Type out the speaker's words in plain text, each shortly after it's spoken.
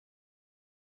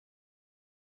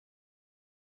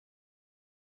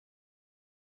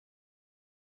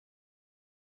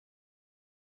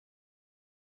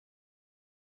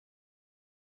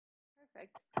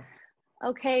Perfect.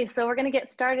 Okay, so we're going to get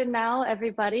started now,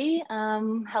 everybody.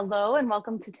 Hello and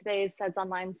welcome to today's Seds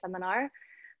Online seminar.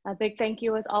 A big thank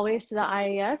you, as always, to the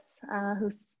IAS, who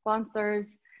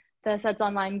sponsors the Seds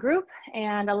Online group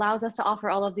and allows us to offer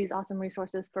all of these awesome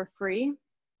resources for free.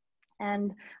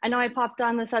 And I know I popped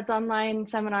on the Seds Online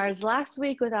seminars last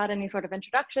week without any sort of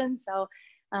introduction. So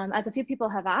as a few people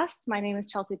have asked, my name is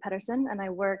Chelsea Pedersen and I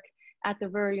work at the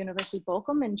Ruhr University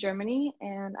Bochum in Germany,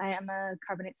 and I am a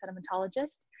carbonate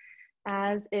sedimentologist,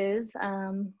 as is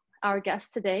our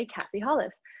guest today, Cathy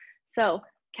Hollis. So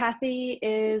Cathy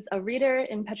is a reader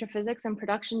in petrophysics and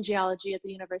production geology at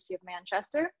the University of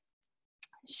Manchester.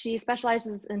 She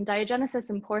specializes in diagenesis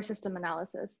and pore system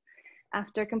analysis.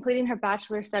 After completing her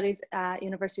bachelor studies at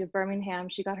University of Birmingham,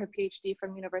 she got her PhD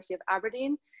from University of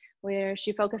Aberdeen, where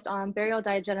she focused on burial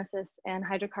diagenesis and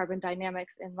hydrocarbon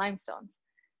dynamics in limestones.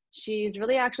 She's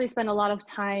really actually spent a lot of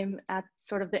time at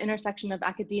sort of the intersection of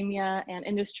academia and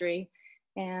industry.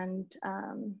 And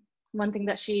one thing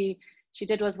that she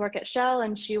did was work at Shell,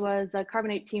 and she was a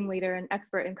carbonate team leader and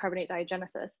expert in carbonate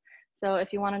diagenesis. So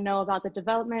if you want to know about the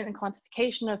development and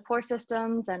quantification of pore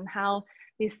systems and how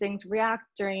these things react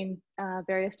during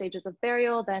various stages of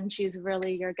burial, then she's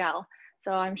really your gal.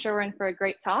 So I'm sure we're in for a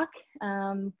great talk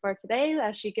for today,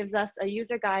 as she gives us a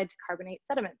user guide to carbonate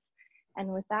sediments. And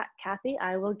with that, Cathy,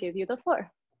 I will give you the floor.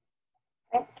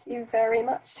 Thank you very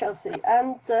much, Chelsea.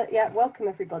 And yeah, welcome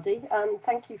everybody.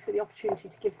 Thank you for the opportunity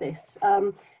to give this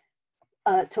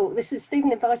talk.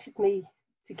 Stephen invited me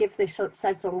to give this at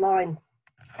Seds Online,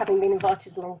 having been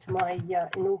invited along to my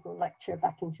inaugural lecture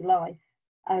back in July.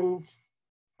 And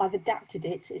I've adapted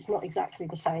it. It's not exactly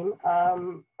the same.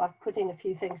 I've put in a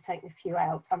few things, taken a few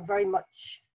out. I'm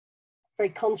very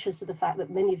conscious of the fact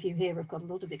that many of you here have got a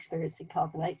lot of experience in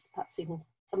carbonates, perhaps even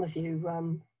some of you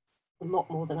a lot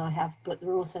more than I have, but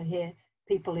there are also here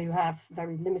people who have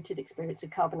very limited experience in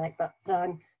carbonate, but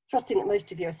I'm trusting that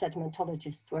most of you are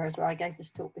sedimentologists, whereas where I gave this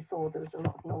talk before, there was a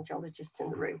lot of non-geologists in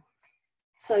the room.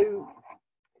 So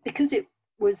because it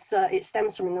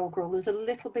stems from inaugural, there's a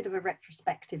little bit of a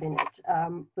retrospective in it,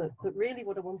 but really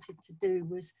what I wanted to do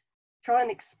was try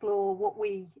and explore what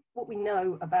we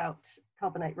know about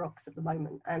carbonate rocks at the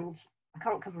moment. And I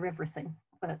can't cover everything,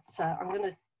 but I'm going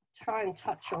to try and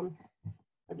touch on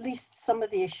at least some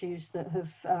of the issues that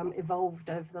have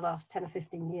evolved over the last 10 or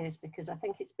 15 years, because I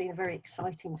think it's been a very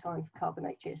exciting time for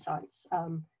carbonate geoscience,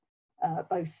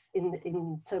 both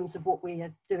in terms of what we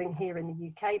are doing here in the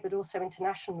UK, but also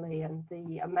internationally, and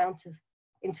the amount of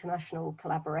international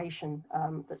collaboration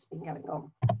that's been going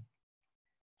on.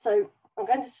 So I'm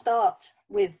going to start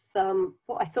with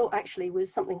what I thought actually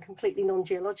was something completely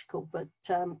non-geological, but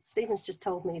Stephen's just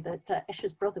told me that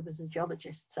Escher's brother was a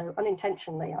geologist, so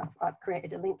unintentionally I've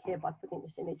created a link here by putting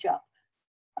this image up.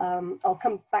 I'll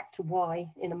come back to why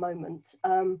in a moment,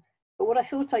 but what I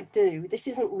thought I'd do, this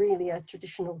isn't really a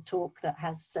traditional talk that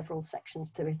has several sections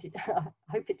to it. I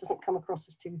hope it doesn't come across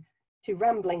as too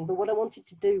rambling, but what I wanted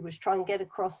to do was try and get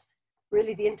across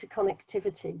really the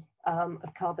interconnectivity of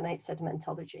carbonate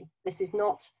sedimentology. This is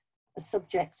not a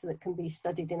subject that can be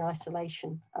studied in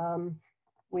isolation.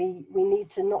 We need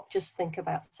to not just think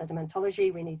about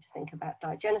sedimentology, we need to think about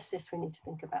diagenesis, we need to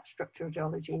think about structural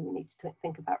geology, we need to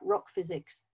think about rock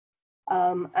physics,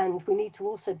 and we need to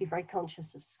also be very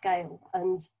conscious of scale.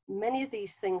 And many of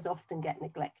these things often get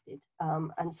neglected,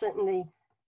 and certainly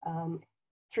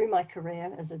through my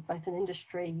career as both an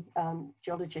industry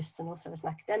geologist and also as an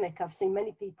academic, I've seen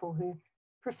many people who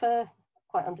prefer,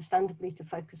 quite understandably, to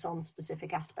focus on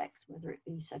specific aspects, whether it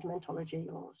be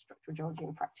sedimentology or structural geology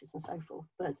and fractures and so forth.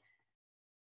 But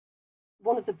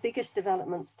one of the biggest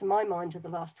developments, to my mind, of the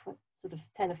last sort of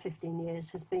 10 or 15 years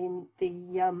has been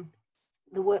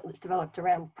the work that's developed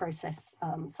around process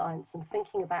science, and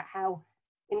thinking about how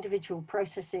individual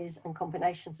processes and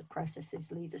combinations of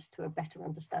processes lead us to a better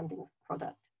understanding of the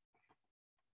product.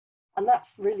 And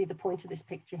that's really the point of this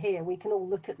picture here. We can all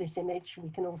look at this image, we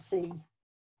can all see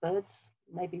birds,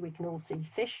 maybe we can all see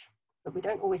fish, but we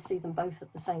don't always see them both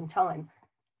at the same time.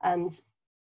 And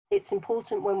it's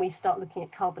important when we start looking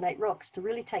at carbonate rocks to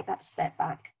really take that step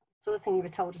back, sort of thing you were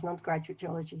told as an undergraduate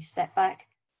geology, step back,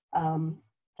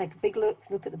 take a big look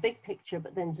at the big picture,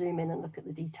 but then zoom in and look at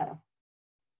the detail.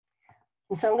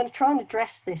 And so I'm going to try and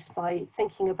address this by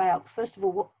thinking about, first of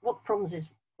all, what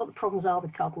the problems are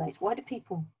with carbonates. Why do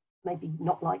people maybe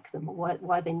not like them, or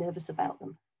why are they nervous about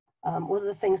them? What are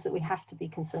the things that we have to be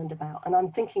concerned about? And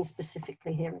I'm thinking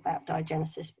specifically here about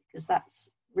diagenesis, because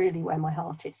that's really where my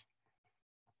heart is.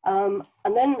 And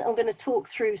then I'm going to talk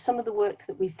through some of the work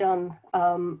that we've done,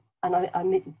 and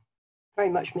I very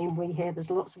much mean we here.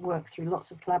 There's lots of work through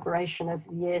lots of collaboration over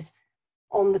the years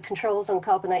on the controls on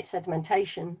carbonate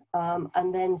sedimentation,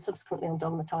 and then subsequently on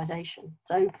dolomitization.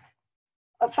 So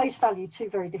at face value, two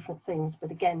very different things,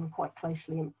 but again, quite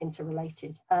closely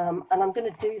interrelated. And I'm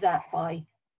going to do that by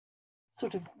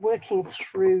sort of working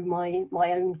through my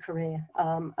own career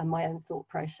and my own thought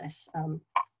process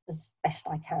as best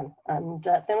I can. And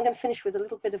then I'm going to finish with a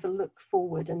little bit of a look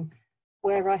forward and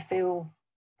where I feel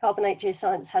carbonate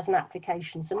geoscience has an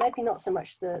application. So maybe not so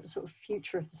much the sort of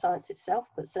future of the science itself,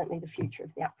 but certainly the future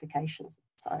of the applications of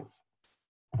science.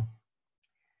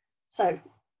 So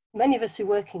many of us who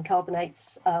work in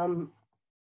carbonates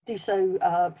do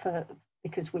so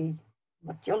because we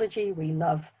love geology, we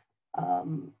love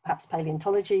perhaps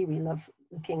paleontology, we love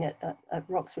looking at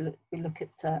rocks, we look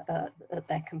at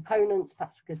their components,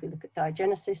 perhaps because we look at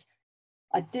diagenesis.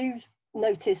 I do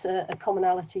notice a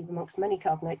commonality amongst many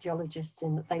carbonate geologists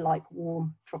in that they like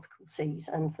warm tropical seas.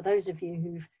 And for those of you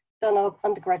who've done our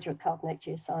undergraduate carbonate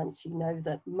geoscience, you know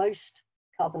that most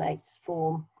carbonates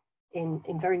form in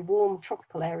very warm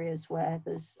tropical areas where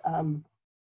there's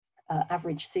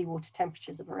average seawater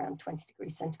temperatures of around 20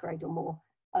 degrees centigrade or more,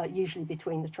 usually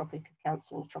between the Tropic of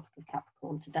Cancer and the Tropic of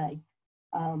Capricorn today.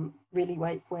 Really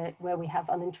where we have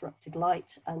uninterrupted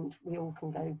light and we all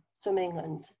can go swimming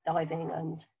and diving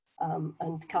and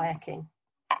kayaking.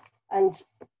 And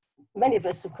many of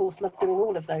us, of course, love doing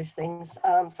all of those things.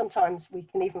 Sometimes we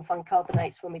can even find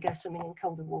carbonates when we go swimming in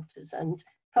colder waters. And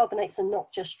carbonates are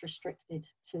not just restricted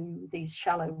to these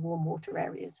shallow warm water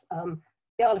areas.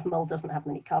 The Isle of Mull doesn't have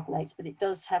many carbonates, but it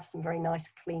does have some very nice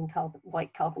clean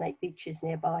white carbonate beaches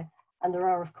nearby. And there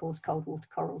are, of course, cold water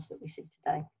corals that we see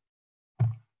today.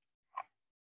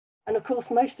 And of course,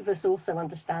 most of us also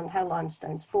understand how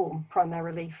limestones form,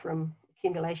 primarily from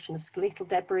accumulation of skeletal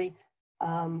debris,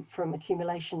 from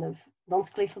accumulation of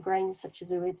non-skeletal grains such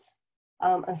as ooids,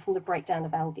 and from the breakdown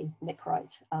of algae,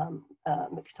 micrite,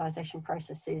 microtization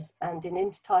processes, and in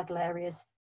intertidal areas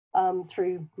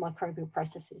through microbial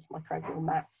processes, microbial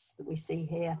mats that we see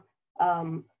here.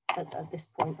 At this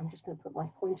point, I'm just going to put my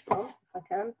pointer on if I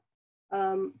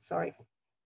can. Sorry.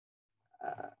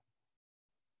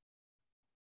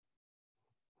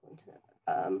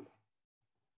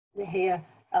 Here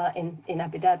in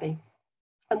Abu Dhabi.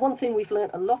 And one thing we've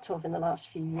learned a lot of in the last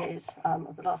few years,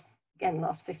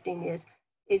 last 15 years,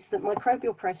 is that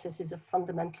microbial processes are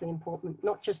fundamentally important,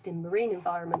 not just in marine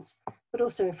environments, but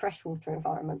also in freshwater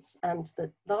environments, and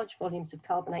that large volumes of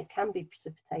carbonate can be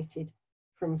precipitated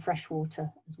from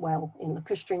freshwater as well in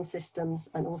lacustrine systems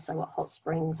and also at hot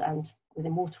springs and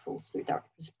within waterfalls through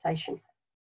direct precipitation.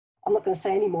 I'm not going to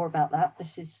say any more about that.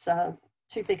 This is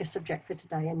too big a subject for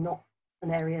today and not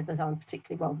an area that I'm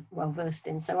particularly well versed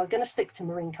in. So I'm going to stick to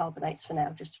marine carbonates for now,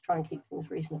 just to try and keep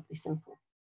things reasonably simple.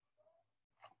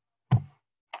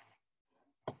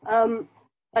 And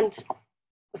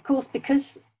of course,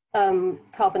 because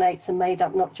carbonates are made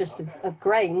up not just of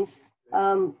grains,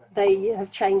 they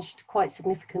have changed quite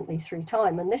significantly through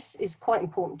time. And this is quite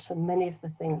important to many of the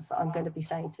things that I'm going to be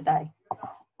saying today.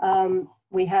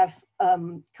 We have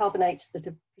carbonates that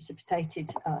are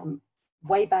precipitated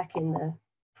way back in the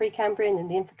Precambrian and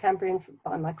the Infracambrian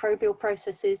by microbial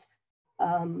processes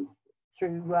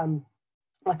through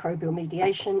microbial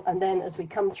mediation. And then as we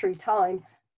come through time,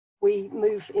 we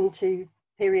move into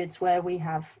periods where we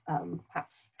have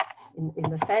perhaps in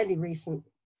the fairly recent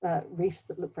reefs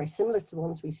that look very similar to the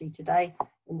ones we see today.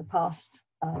 In the past,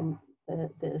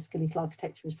 the skeletal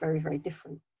architecture was very, very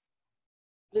different.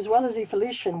 But as well as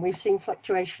evolution, we've seen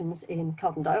fluctuations in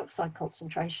carbon dioxide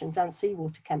concentrations and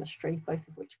seawater chemistry, both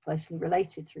of which are closely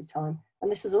related through time. And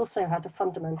this has also had a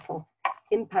fundamental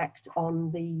impact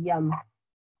on the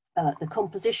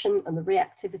composition and the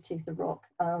reactivity of the rock,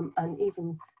 and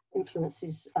even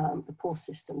influences the pore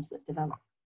systems that develop.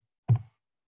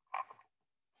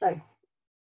 So,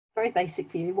 very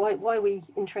basic view. Why are we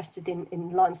interested in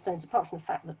limestones, apart from the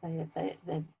fact that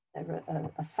they're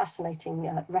a fascinating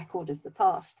record of the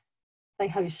past? They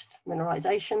host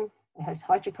mineralization, they host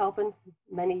hydrocarbon.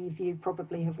 Many of you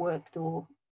probably have worked or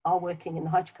are working in the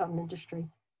hydrocarbon industry.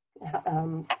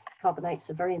 Carbonates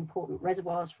are very important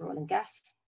reservoirs for oil and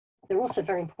gas. They're also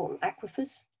very important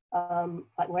aquifers,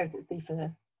 like whether it be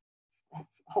for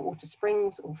hot water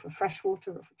springs or for fresh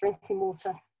water or for drinking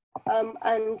water.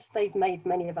 And they've made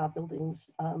many of our buildings,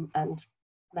 and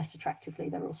less attractively,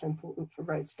 they're also important for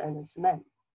roadstone and cement.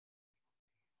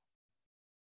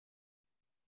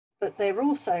 But they're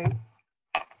also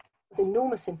of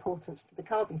enormous importance to the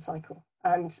carbon cycle.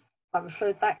 And I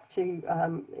referred back to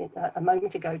a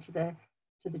moment ago to the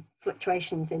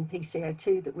fluctuations in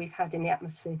PCO2 that we've had in the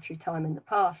atmosphere through time in the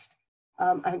past.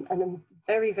 And a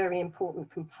very, very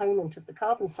important component of the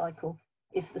carbon cycle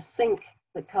is the sink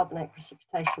that carbonate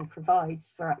precipitation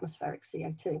provides for atmospheric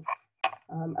CO2.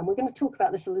 And we're going to talk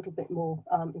about this a little bit more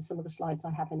in some of the slides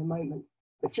I have in a moment.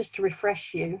 But just to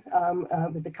refresh you,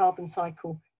 with the carbon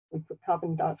cycle, we put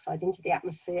carbon dioxide into the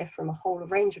atmosphere from a whole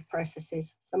range of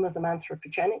processes, some of them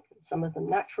anthropogenic, some of them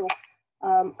natural,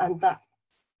 and that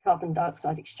carbon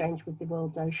dioxide exchange with the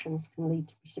world's oceans can lead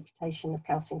to precipitation of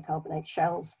calcium carbonate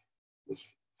shells,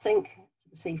 which sink to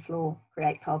the seafloor,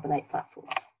 create carbonate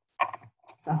platforms.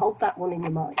 So hold that one in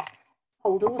your mind.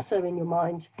 Hold also in your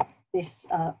mind this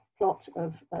plot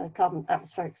of carbon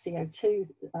atmospheric CO2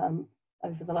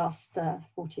 over the last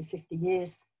 40 or 50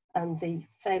 years and the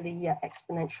fairly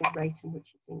exponential rate in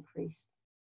which it's increased.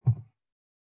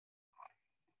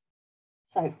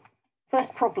 So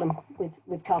first problem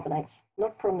with carbonates,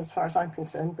 not a problem as far as I'm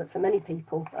concerned, but for many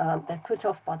people, they're put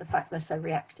off by the fact they're so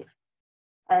reactive.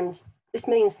 And this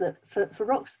means that for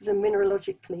rocks that are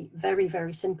mineralogically very,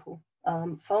 very simple,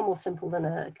 far more simple than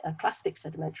a clastic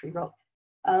sedimentary rock,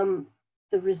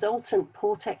 the resultant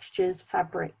pore textures,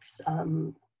 fabrics,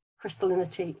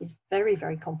 crystallinity is very,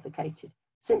 very complicated,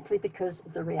 simply because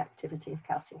of the reactivity of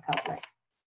calcium carbonate.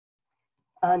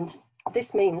 And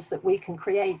this means that we can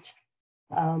create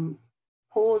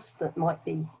pores that might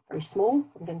be very small.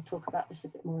 I'm going to talk about this a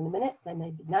bit more in a minute. They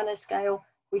may be nanoscale.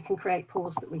 We can create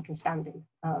pores that we can stand in.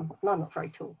 And I'm not very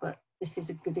tall, but this is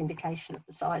a good indication of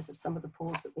the size of some of the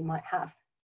pores that we might have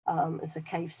as a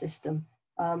cave system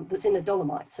that's in a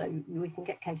dolomite. So we can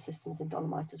get cave systems in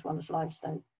dolomite as well as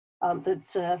limestone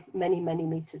that's many, many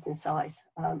meters in size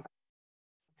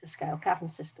to scale cavern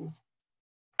systems.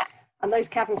 And those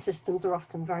cavern systems are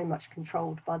often very much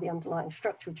controlled by the underlying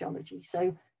structural geology.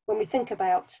 So when we think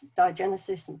about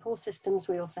diagenesis and pore systems,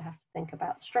 we also have to think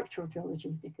about structural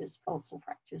geology because faults and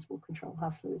fractures will control how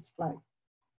fluids flow.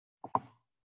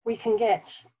 We can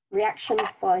get reaction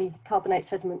by carbonate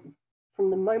sediment from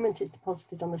the moment it's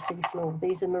deposited on the seafloor.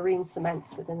 These are marine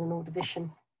cements within an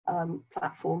Ordovician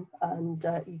platform, and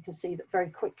you can see that very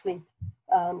quickly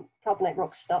carbonate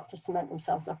rocks start to cement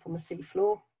themselves up on the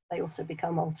seafloor. They also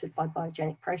become altered by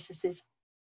biogenic processes.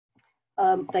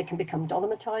 They can become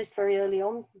dolomitized very early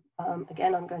on.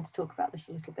 Again, I'm going to talk about this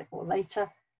a little bit more later,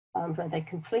 where they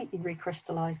completely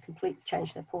recrystallize, completely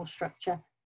change their pore structure,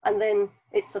 and then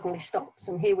it suddenly stops.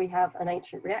 And here we have an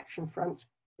ancient reaction front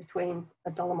between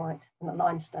a dolomite and a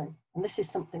limestone. And this is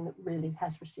something that really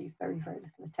has received very, very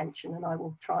little attention, and I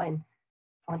will try and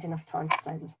find enough time to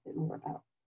say a little bit more about.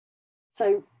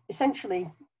 So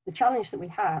essentially, the challenge that we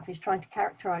have is trying to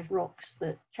characterize rocks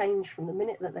that change from the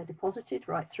minute that they're deposited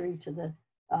right through to the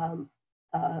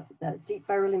deep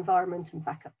burial environment and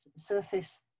back up to the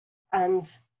surface,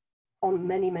 and on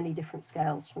many, many different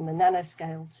scales, from the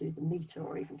nanoscale to the meter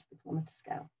or even to the kilometer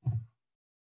scale.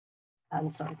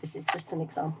 And so this is just an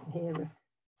example here of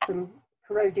some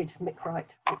corroded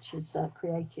micrite, which has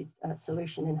created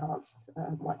solution enhanced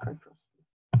microporosity.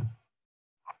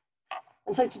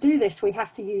 And so to do this, we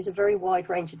have to use a very wide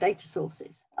range of data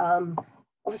sources.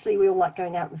 Obviously, we all like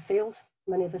going out in the field.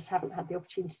 Many of us haven't had the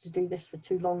opportunity to do this for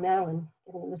too long now, and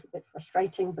getting a little bit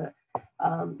frustrating, but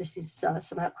this is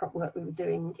some outcrop work we were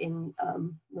doing in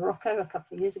Morocco a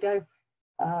couple of years ago.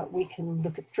 We can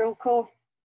look at drill core,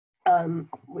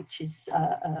 which is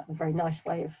a very nice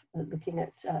way of looking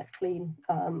at clean,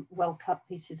 well-cut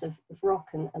pieces of rock,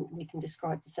 and we can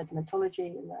describe the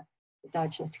sedimentology and the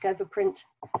diagenetic overprint.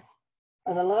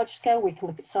 On a large scale, we can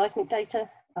look at seismic data.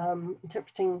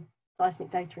 Interpreting seismic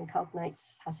data in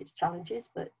carbonates has its challenges,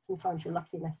 but sometimes you're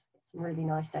lucky enough to get some really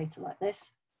nice data like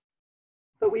this.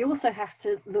 But we also have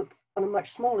to look on a much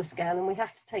smaller scale, and we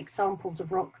have to take samples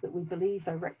of rock that we believe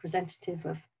are representative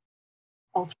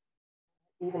of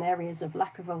even areas of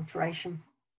lack of alteration,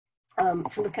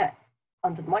 to look at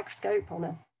under the microscope on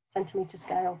a centimetre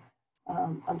scale,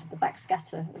 under the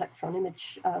backscatter electron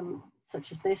image,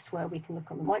 such as this, where we can look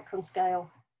on the micron scale.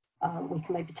 We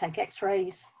can maybe take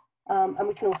X-rays, and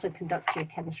we can also conduct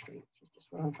geochemistry, which is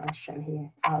just what I'm trying to show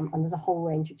here. And there's a whole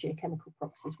range of geochemical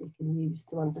proxies we can use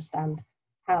to understand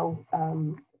how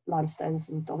limestones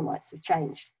and dolomites have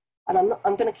changed. And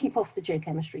I'm going to keep off the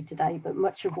geochemistry today, but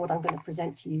much of what I'm going to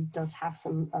present to you does have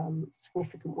some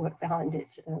significant work behind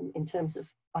it in terms of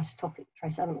isotopic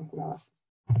trace element analysis.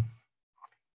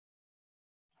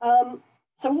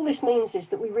 So all this means is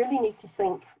that we really need to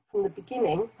think from the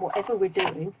beginning, whatever we're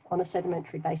doing, on a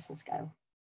sedimentary basin scale.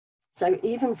 So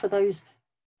even for those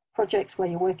projects where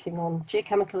you're working on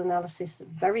geochemical analysis of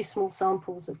very small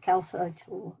samples of calcite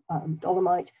or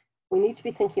dolomite, we need to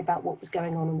be thinking about what was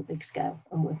going on the big scale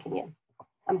and working in.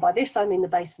 And by this, I mean the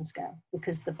basin scale,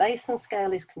 because the basin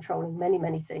scale is controlling many,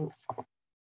 many things.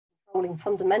 Controlling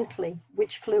fundamentally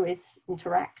which fluids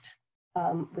interact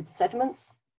with the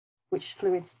sediments, which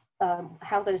fluids,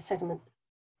 how those sediment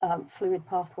fluid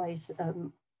pathways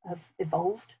have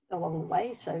evolved along the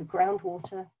way. So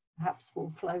groundwater perhaps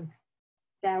will flow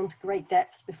down to great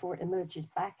depths before it emerges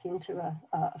back into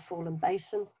a fallen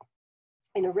basin.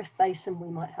 In a rift basin, we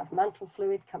might have mantle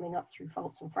fluid coming up through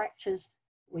faults and fractures.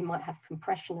 We might have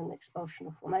compression and expulsion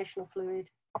of formational fluid.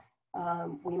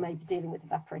 We may be dealing with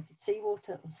evaporated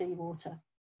seawater or seawater.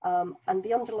 And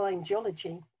the underlying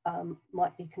geology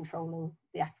might be controlling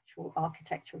the actual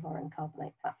architecture of our own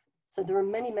carbonate platform. So there are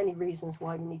many, many reasons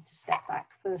why we need to step back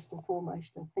first and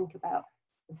foremost and think about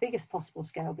the biggest possible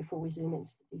scale before we zoom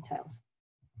into the details.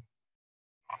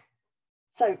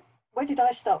 So where did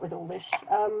I start with all this?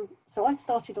 So I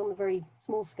started on the very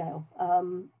small scale.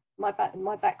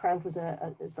 My background was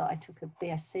is that I took a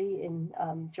BSc in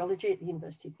geology at the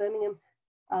University of Birmingham,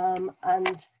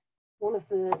 and one of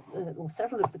or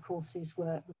several of the courses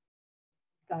were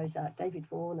guys David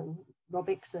Vaughan and Rob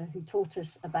Ixer, who taught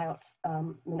us about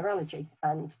mineralogy,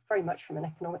 and very much from an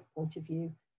economic point of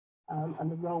view,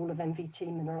 and the role of MVT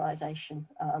mineralization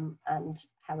and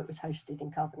how it was hosted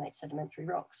in carbonate sedimentary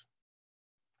rocks.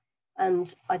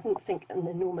 And I didn't think an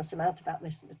enormous amount about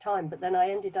this at the time, but then I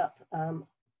ended up a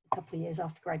couple of years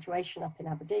after graduation up in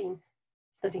Aberdeen,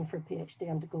 studying for a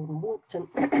PhD under Gordon Walkton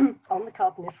on the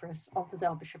Carboniferous of the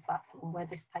Derbyshire platform, where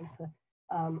this paper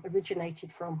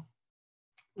originated from,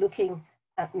 looking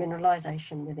at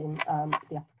mineralization within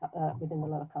within the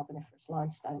lower Carboniferous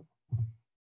limestone.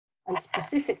 And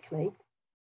specifically,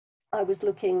 I was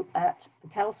looking at the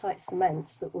calcite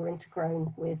cements that were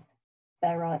intergrown with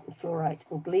barite and fluorite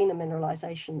and galena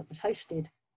mineralization that was hosted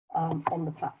on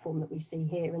the platform that we see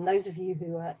here. And those of you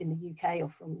who are in the UK or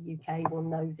from the UK will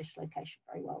know this location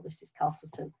very well. This is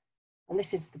Castleton. And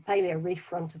this is the paleo reef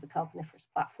front of the Carboniferous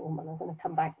platform. And I'm going to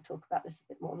come back and talk about this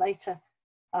a bit more later.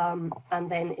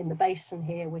 And then in the basin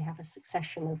here, we have a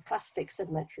succession of clastic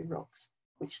sedimentary rocks,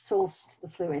 which sourced the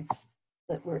fluids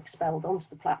that were expelled onto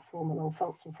the platform along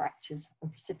faults and fractures and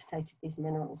precipitated these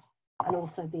minerals, and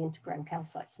also the interground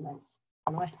calcite cements.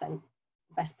 And I spent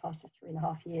the best part of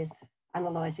 3.5 years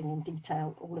analysing in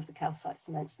detail all of the calcite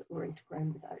cements that were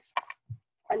intergrown with those.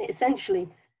 And it essentially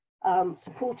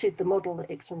supported the model that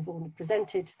Ixer and Vaughan had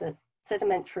presented, that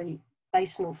sedimentary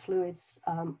basinal fluids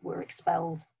were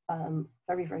expelled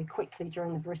very, very quickly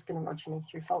during the Variscan orogeny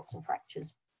through faults and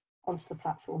fractures onto the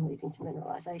platform, leading to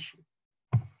mineralisation.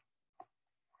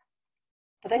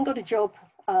 I then got a job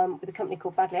with a company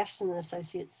called Badley Ashton and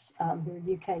Associates, who are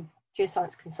a UK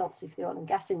geoscience consultancy for the oil and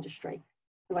gas industry,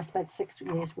 who I spent 6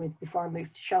 years with before I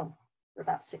moved to Shell for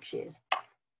about 6 years.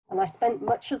 And I spent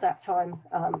much of that time,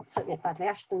 certainly at Badley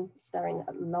Ashton, staring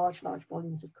at large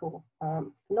volumes of core,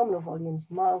 phenomenal volumes,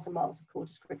 miles and miles of core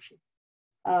description.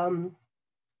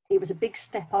 It was a big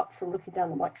step up from looking down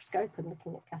the microscope and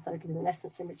looking at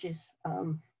cathodoluminescence images. It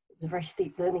was a very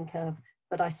steep learning curve,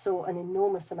 but I saw an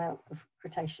enormous amount of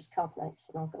Cretaceous carbonates,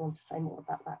 and I'll go on to say more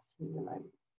about that in a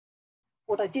moment.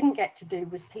 What I didn't get to do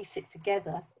was piece it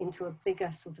together into a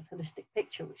bigger sort of holistic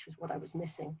picture, which was what I was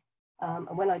missing.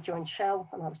 And when I joined Shell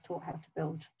and I was taught how to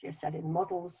build geocellular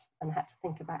models and had to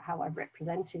think about how I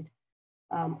represented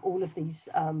all of these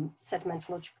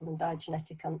sedimentological and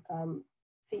diagenetic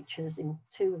features in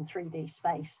 2 and 3D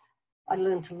space, I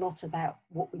learned a lot about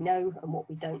what we know and what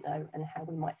we don't know, and how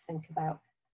we might think about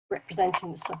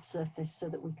representing the subsurface so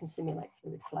that we can simulate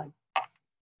fluid flow.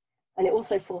 And it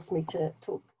also forced me to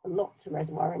talk a lot to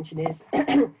reservoir engineers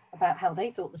about how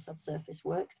they thought the subsurface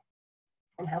worked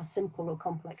and how simple or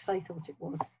complex they thought it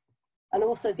was. And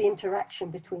also the interaction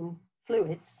between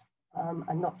fluids,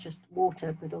 and not just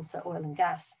water, but also oil and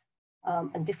gas,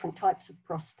 and different types of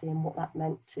porosity and what that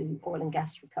meant to oil and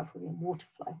gas recovery and water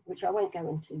flow, which I won't go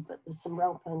into, but there's some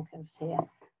Rel-Perm curves here,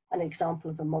 an example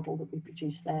of a model that we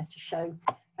produced there to show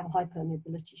how high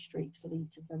permeability streaks lead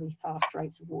to very fast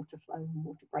rates of water flow and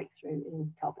water breakthrough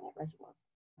in carbonate reservoirs.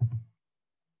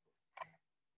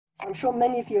 So I'm sure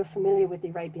many of you are familiar with the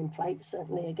Arabian Plate.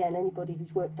 Certainly, again, anybody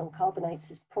who's worked on carbonates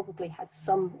has probably had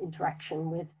some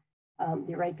interaction with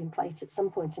the Arabian Plate at some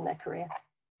point in their career.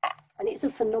 And it's a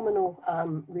phenomenal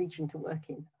region to work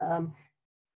in.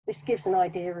 This gives an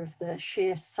idea of the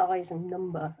sheer size and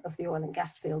number of the oil and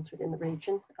gas fields within the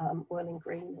region, oil in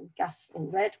green and gas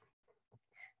in red.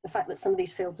 The fact that some of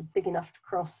these fields are big enough to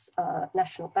cross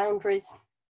national boundaries,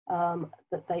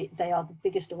 that they are the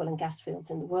biggest oil and gas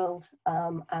fields in the world,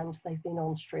 and they've been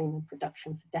on stream in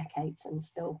production for decades and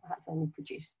still have only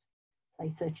produced,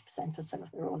 say, 30% or so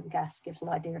of their oil and gas. Gives an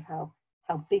idea of how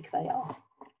big they are.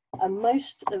 And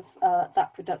most of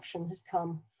that production has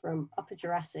come from Upper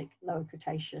Jurassic, Lower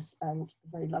Cretaceous, and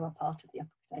the very lower part of the Upper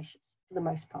Cretaceous, for the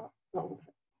most part, not all of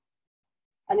it.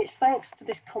 And it's thanks to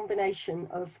this combination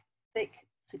of thick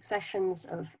successions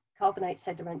of carbonate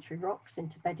sedimentary rocks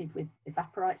interbedded with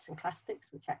evaporites and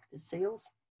clastics, which act as seals,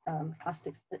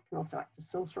 clastics that can also act as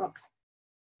source rocks,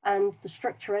 and the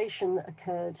structuration that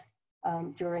occurred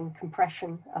during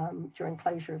compression, during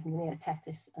closure of Millenia,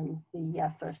 Tethys, and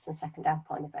the first and second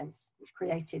alpine events, which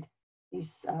created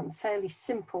these fairly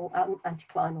simple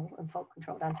anticlinal and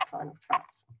fault-controlled anticlinal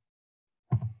traps.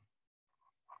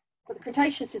 But the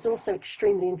Cretaceous is also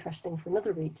extremely interesting for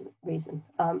another reason. It's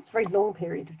a very long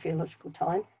period of geological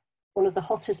time, one of the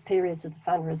hottest periods of the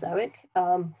Phanerozoic,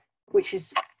 which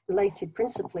is related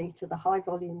principally to the high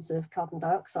volumes of carbon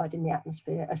dioxide in the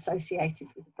atmosphere associated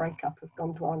with the breakup of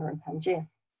Gondwana and Pangaea.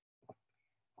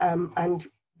 And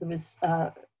there was,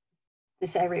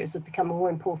 this area has become more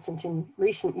important in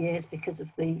recent years because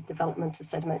of the development of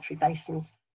sedimentary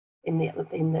basins in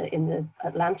the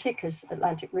Atlantic, as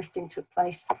Atlantic rifting took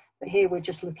place. But here we're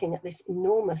just looking at this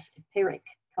enormous epiric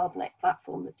carbonate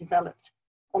platform that developed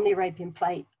on the Arabian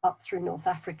Plate up through North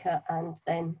Africa and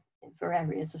then for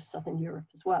areas of southern Europe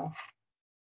as well.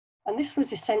 And this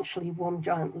was essentially one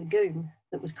giant lagoon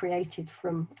that was created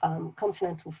from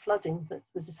continental flooding that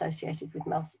was associated with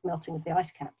melting of the ice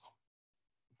caps.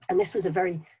 And this was a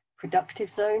very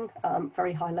productive zone,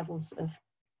 very high levels of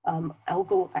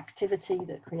algal activity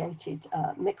that created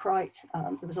micrite.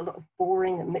 There was a lot of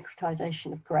boring and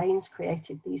micritization of grains,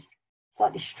 created these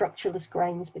slightly structureless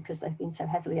grains because they've been so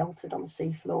heavily altered on the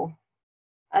seafloor.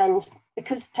 And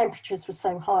because temperatures were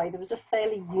so high, there was a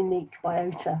fairly unique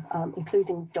biota,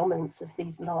 including dominance of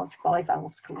these large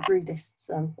bivalves called rudists.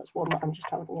 That's one that I'm just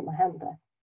holding in my hand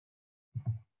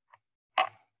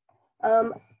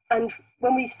there. And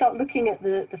when we start looking at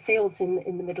the fields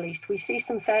in the Middle East, we see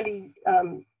some fairly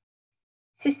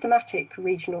systematic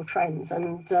regional trends.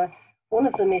 And one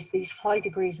of them is these high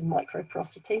degrees of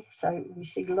microporosity. So we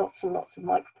see lots and lots of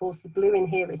micropores. The blue in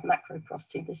here is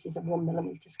macroporosity. This is a 1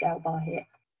 millimeter scale bar here.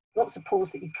 Lots of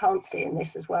pores that you can't see in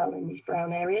this as well, in these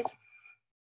brown areas.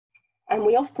 And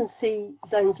we often see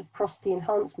zones of porosity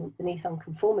enhancement beneath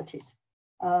unconformities,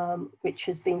 which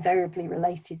has been variably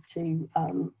related to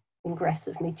ingress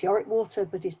of meteoric water,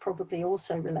 but is probably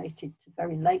also related to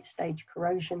very late stage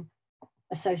corrosion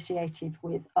associated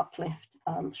with uplift,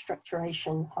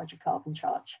 structuration, hydrocarbon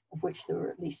charge, of which there were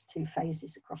at least 2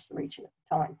 phases across the region at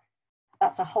the time.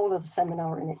 That's a whole other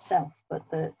seminar in itself, but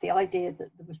the idea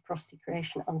that there was porosity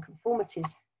creation at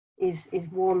unconformities is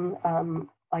one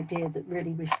idea that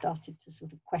really we've started to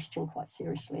sort of question quite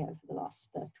seriously over the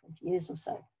last 20 years or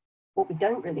so. What we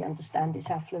don't really understand is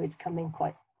how fluids come in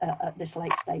quite at this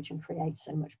late stage and create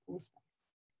so much pore space.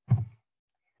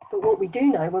 But what we do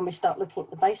know when we start looking at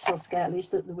the basal scale is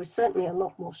that there was certainly a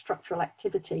lot more structural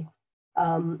activity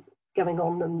going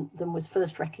on than was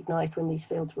first recognised when these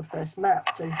fields were first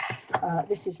mapped. And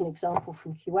this is an example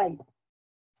from Kuwait,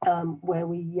 where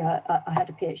I had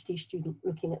a PhD student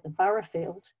looking at the Barra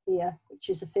field here, which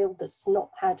is a field that's not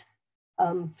had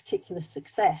particular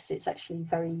success. It's actually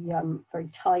very, very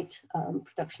tight.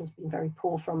 Production's been very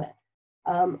poor from it.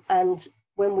 And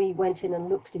when we went in and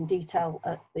looked in detail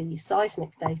at the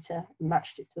seismic data, and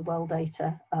matched it to the well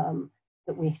data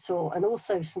that we saw, and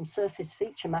also some surface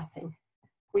feature mapping,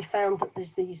 we found that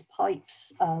there's these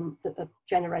pipes that are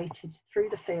generated through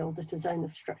the field at a zone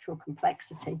of structural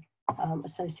complexity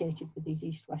associated with these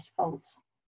east-west faults,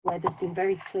 where there's been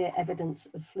very clear evidence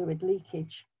of fluid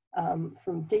leakage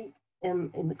from deep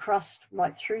in the crust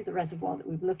right through the reservoir that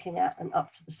we were looking at and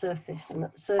up to the surface. And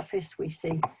at the surface, we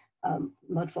see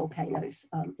mud volcanoes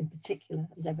in particular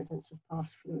as evidence of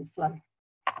past fluid flow.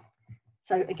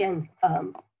 So again,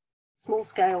 small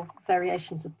scale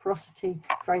variations of porosity,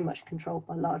 very much controlled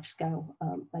by large scale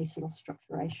basinal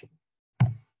structuration.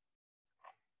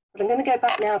 But I'm going to go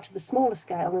back now to the smaller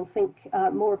scale and think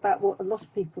more about what a lot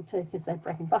of people take as their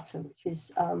bread and butter, which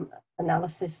is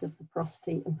analysis of the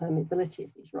porosity and permeability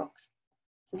of these rocks.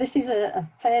 So this is a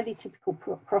fairly typical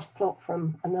cross plot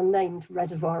from an unnamed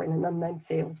reservoir in an unnamed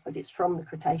field, but it's from the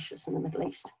Cretaceous in the Middle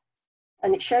East.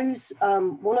 And it shows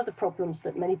one of the problems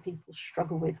that many people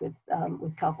struggle with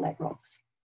carbonate rocks.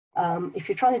 If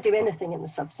you're trying to do anything in the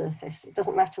subsurface, it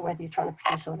doesn't matter whether you're trying to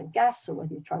produce oil and gas or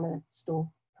whether you're trying to store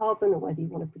carbon or whether you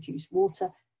want to produce water,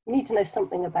 you need to know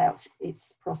something about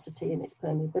its porosity and its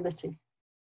permeability.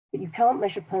 But you can't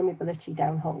measure permeability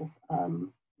downhole,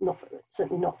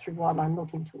 certainly not through wildland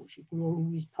logging tools. You can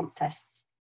only use pump tests.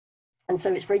 And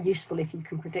so it's very useful if you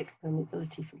can predict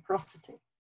permeability from porosity.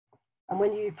 And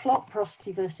when you plot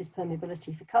porosity versus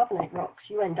permeability for carbonate rocks,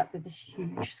 you end up with this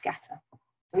huge scatter.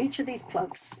 So each of these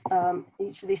plugs,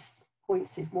 each of these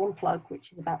points is one plug,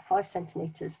 which is about 5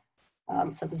 centimetres.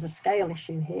 So there's a scale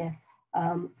issue here.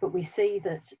 But we see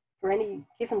that for any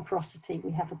given porosity,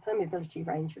 we have a permeability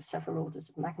range of several orders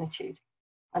of magnitude.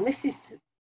 And this is,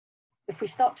 if we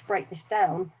start to break this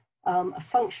down, a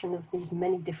function of these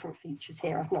many different features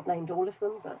here. I've not named all of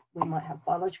them, but we might have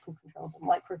biological controls of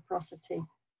microporosity,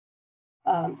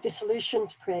 dissolution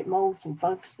to create molds and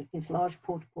bugs that gives large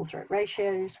pore-to-pore throat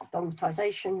ratios,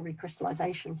 dolomitization,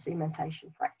 recrystallization,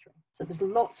 cementation, fracturing. So there's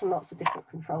lots and lots of different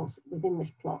controls within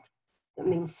this plot that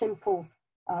means simple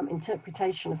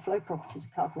interpretation of flow properties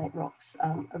of carbonate rocks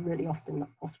are really often not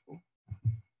possible.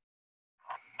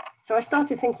 So I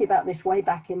started thinking about this way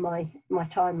back in my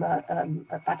time at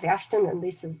Badley Ashton, and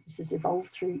this has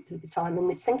evolved through the time,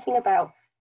 and it's thinking about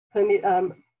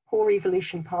pore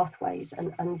evolution pathways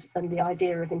and the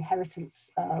idea of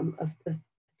inheritance of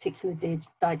particular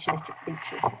diagenetic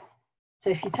features. So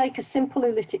if you take a simple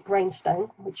oolitic grainstone,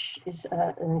 which is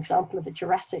an example of a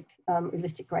Jurassic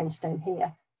oolitic grainstone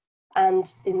here,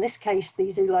 and in this case,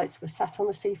 these oolites were sat on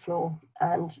the seafloor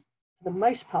and for the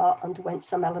most part underwent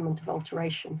some element of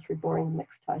alteration through boring and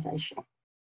microtization.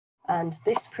 And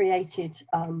this created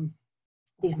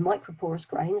these microporous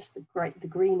grains. The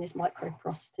green is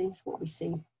microporosity, is what we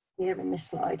see here in this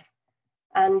slide.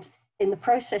 And in the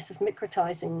process of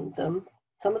microtizing them,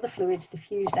 some of the fluids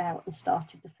diffused out and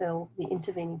started to fill the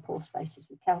intervening pore spaces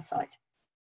with calcite.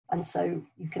 And so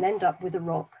you can end up with a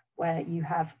rock where you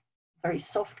have very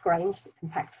soft grains that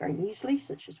compact very easily,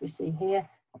 such as we see here,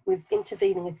 with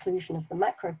intervening occlusion of the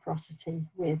macroporosity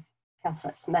with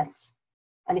calcite cements.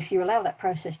 And if you allow that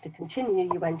process to continue,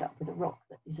 you end up with a rock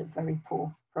that is of very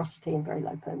poor porosity and very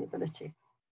low permeability.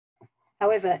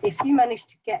 However, if you manage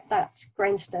to get that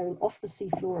grainstone off the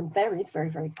seafloor and buried very,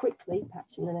 very quickly,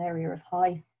 perhaps in an area of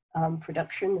high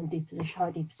production and high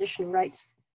deposition rates,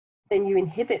 then you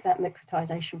inhibit that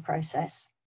microtization process,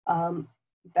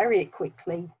 bury it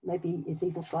quickly, maybe it's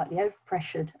even slightly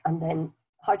overpressured, and then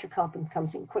hydrocarbon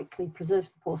comes in quickly,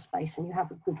 preserves the pore space, and you have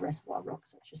a good reservoir rock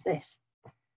such as this.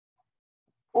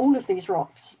 All of these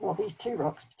rocks, well, these two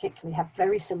rocks particularly, have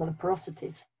very similar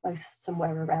porosities, both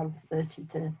somewhere around the 30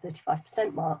 to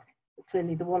 35% mark, but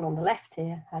clearly the one on the left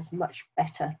here has much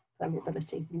better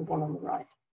permeability than the one on the right.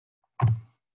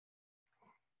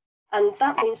 And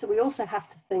that means that we also have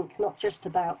to think not just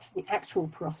about the actual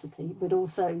porosity, but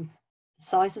also the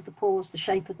size of the pores, the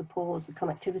shape of the pores, the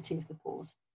connectivity of the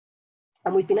pores.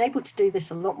 And we've been able to do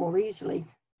this a lot more easily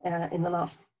in the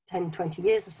last 10, 20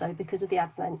 years or so because of the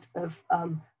advent of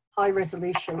high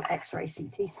resolution X-ray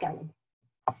CT scanning,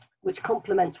 which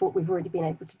complements what we've already been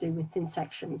able to do with thin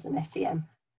sections and SEM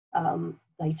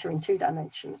data in 2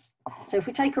 dimensions. So if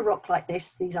we take a rock like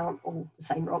this, these aren't all the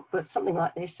same rock, but something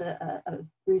like this, a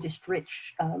rudist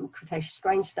rich Cretaceous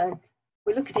grainstone,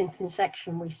 we look at it in thin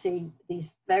section, we see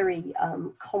these very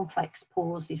complex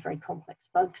pores, these very complex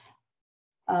bugs.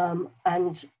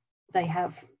 And they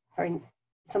have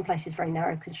some places very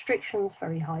narrow constrictions,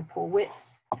 very high pore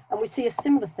widths. And we see a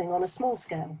similar thing on a small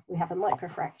scale. We have a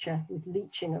microfracture with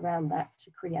leaching around that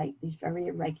to create these very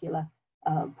irregular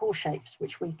pore shapes,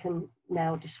 which we can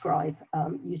now describe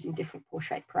using different pore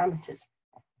shape parameters.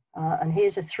 And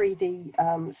here's a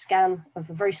 3D scan of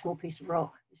a very small piece of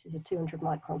rock. This is a 200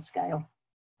 micron scale.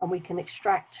 And we can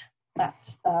extract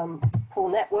that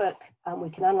pore network and we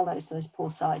can analyze those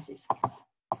pore sizes.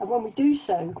 And when we do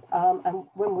so, and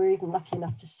when we're even lucky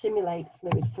enough to simulate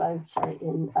fluid flow,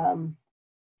 in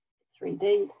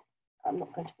 3D, I'm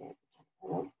not going to be able to,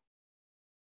 hang on.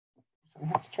 Sorry, I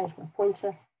have to change my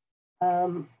pointer.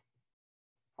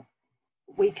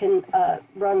 We can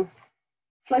run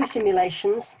flow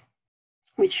simulations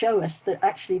which show us that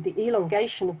actually the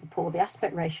elongation of the pore, the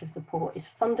aspect ratio of the pore, is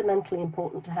fundamentally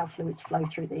important to how fluids flow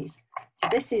through these. So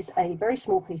this is a very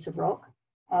small piece of rock.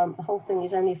 The whole thing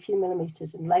is only a few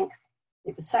millimeters in length.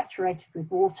 It was saturated with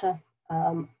water,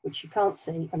 which you can't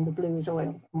see, and the blue is oil.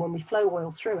 And when we flow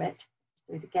oil through it, let's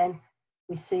do it again,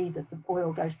 we see that the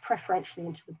oil goes preferentially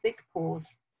into the big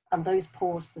pores and those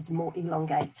pores that are more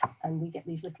elongate. And we get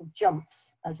these little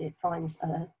jumps as it finds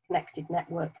a connected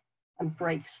network and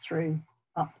breaks through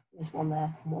up. There's one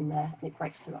there, and it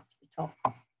breaks through up to the top.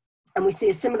 And we see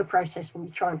a similar process when we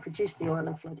try and produce the oil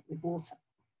and flood it with water.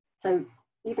 So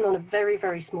even on a very,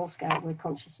 very small scale, we're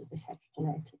conscious of this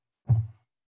heterogeneity.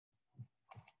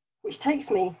 Which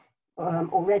takes me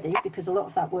already, because a lot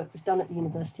of that work was done at the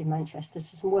University of Manchester,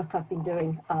 so some work I've been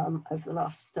doing over the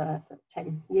last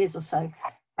 10 years or so,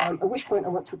 at which point I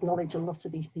want to acknowledge a lot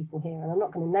of these people here, and I'm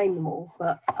not going to name them all,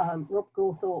 but Rob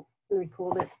Gawthorpe, Hilary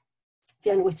Corlett,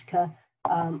 Fiona Whitaker,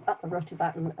 Atla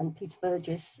Rotovatten and Peter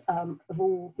Burgess have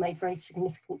all made very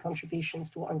significant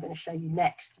contributions to what I'm going to show you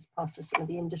next as part of some of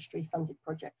the industry funded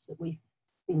projects that we've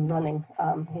been running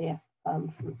here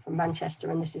from Manchester,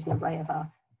 and this is an array of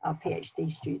our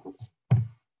PhD students.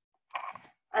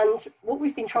 And what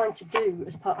we've been trying to do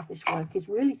as part of this work is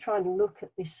really trying to look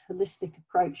at this holistic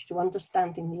approach to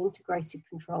understanding the integrated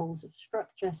controls of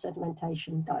structure,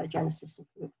 sedimentation, diagenesis, and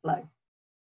fluid flow.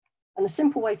 And the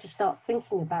simple way to start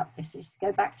thinking about this is to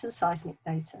go back to the seismic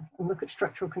data and look at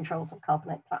structural controls on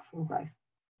carbonate platform growth.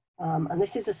 And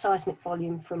this is a seismic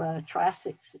volume from a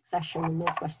Triassic succession in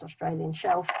Northwest Australian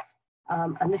shelf.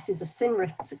 And this is a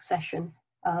synrift succession,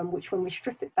 which when we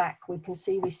strip it back, we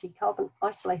see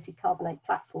isolated carbonate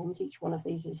platforms. Each one of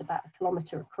these is about 1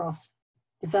 kilometre across,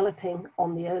 developing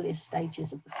on the earliest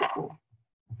stages of the footwall.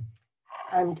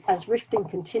 And as rifting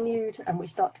continued and we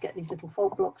start to get these little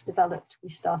fault blocks developed, we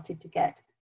started to get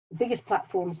the biggest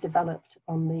platforms developed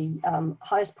on the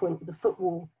highest point of the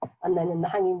footwall, and then in the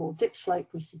hanging wall dip slope,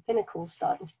 we see pinnacles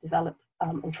starting to develop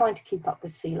and trying to keep up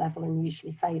with sea level and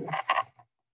usually failing.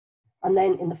 And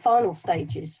then in the final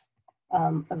stages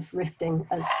of rifting,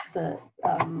 as the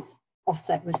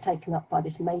offset was taken up by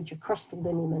this major crustal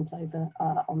lineament over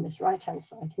on this right-hand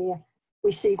side here,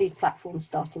 we see these platforms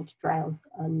starting to drown,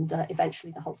 and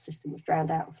eventually the whole system was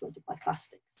drowned out and flooded by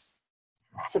clastics.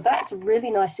 So that's a really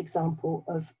nice example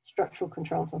of structural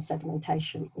controls on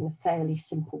sedimentation in a fairly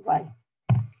simple way.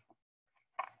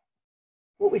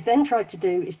 What we've then tried to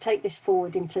do is take this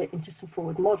forward into some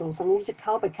forward models, and these are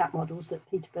CarboCat models that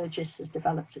Peter Burgess has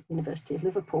developed at the University of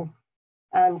Liverpool.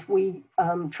 And we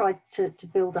tried to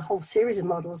build a whole series of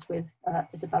models with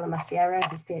Isabella Maciera,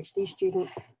 his PhD student,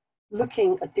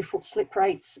 looking at different slip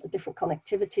rates, at different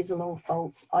connectivities along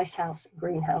faults, icehouse,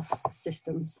 greenhouse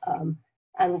systems.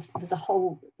 And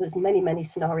there's many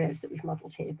scenarios that we've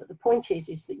modeled here. But the point is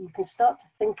that you can start to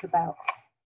think about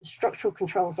the structural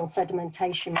controls on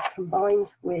sedimentation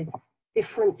combined with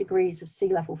different degrees of sea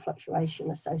level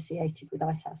fluctuation associated with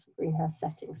icehouse and greenhouse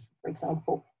settings. For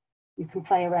example, you can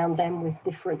play around them with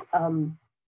different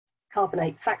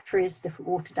carbonate factories, different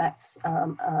water depths,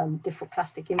 different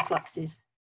clastic influxes,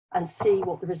 and see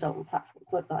what the resultant platforms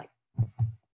look like.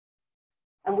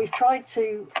 And we've tried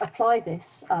to apply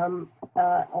this on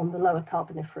the lower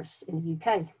Carboniferous in the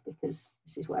UK, because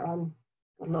this is where I'm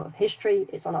got a lot of history.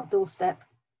 It's on our doorstep.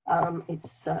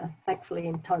 It's thankfully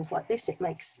in times like this, it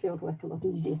makes fieldwork a lot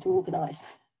easier to organise.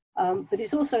 But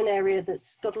it's also an area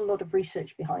that's got a lot of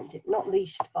research behind it, not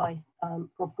least by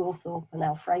Rob Gawthorpe and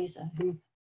Al Fraser, who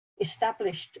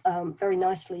established very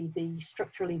nicely the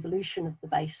structural evolution of the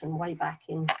basin way back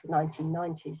in the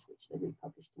 1990s, which they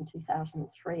republished in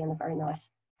 2003 in a very nice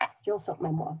Gilsop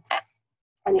memoir.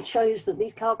 And it shows that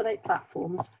these carbonate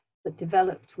platforms that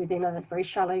developed within a very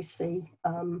shallow sea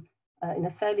in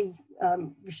a fairly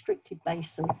restricted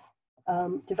basin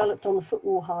developed on the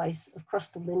footwall highs of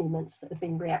crustal lineaments that have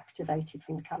been reactivated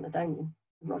from the Caledonian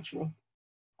orogeny.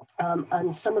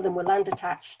 And some of them were land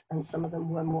attached and some of them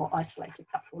were more isolated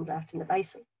platforms out in the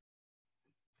basin.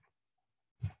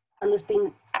 And there's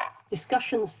been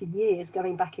discussions for years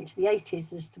going back into the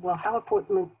 80s as to, well, how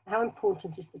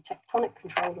important is the tectonic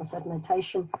control on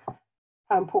sedimentation,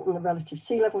 how important the relative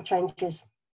sea level changes,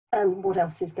 and what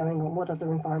else is going on, what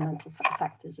other environmental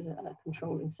factors are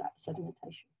controlling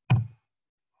sedimentation.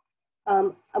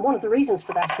 And one of the reasons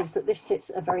for that is that this sits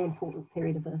at a very important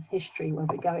period of Earth history where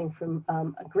we're going from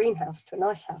a greenhouse to an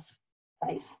icehouse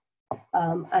phase.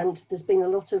 And there's been a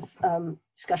lot of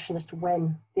discussion as to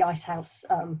when the icehouse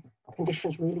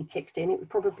conditions really kicked in. It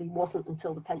probably wasn't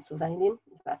until the Pennsylvanian,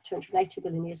 about 280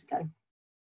 billion years ago.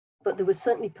 But there was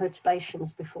certainly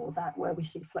perturbations before that where we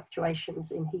see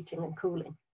fluctuations in heating and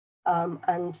cooling.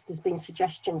 And there's been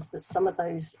suggestions that some of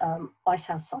those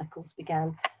icehouse cycles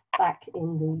began back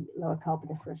in the lower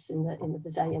Carboniferous in the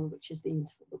Visayan, which is the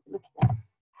interval that we're looking at.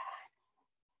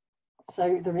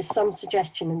 So there is some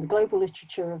suggestion in the global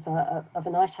literature of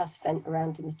an icehouse event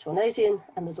around in the Tornesian,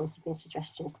 and there's also been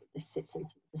suggestions that this sits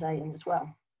into the Visayan as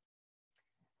well.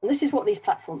 And this is what these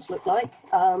platforms look like.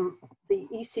 The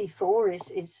EC4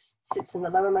 sits in the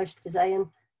lowermost Visayan.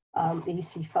 The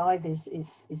EC5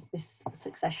 is this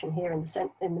succession here in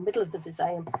the middle of the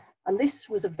Visayan. And this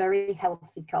was a very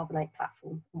healthy carbonate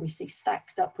platform. We see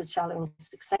stacked upwards shallow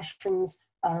successions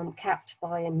capped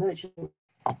by emergent.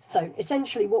 So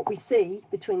essentially what we see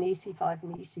between the EC5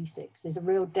 and the EC6 is a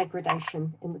real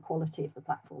degradation in the quality of the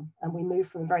platform. And we move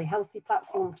from a very healthy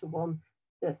platform to one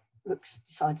that looks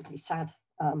decidedly sad,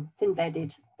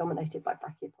 thin-bedded, dominated by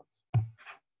brachiopods.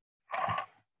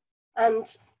 And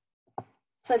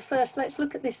so first, let's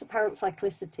look at this apparent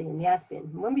cyclicity in the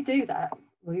Asbin. And when we do that,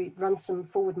 we run some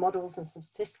forward models and some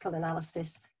statistical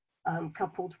analysis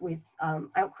coupled with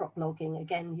outcrop logging,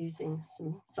 again using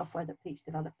some software that Pete's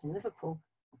developed in Liverpool.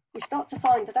 We start to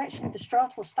find that actually the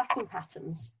stratal stacking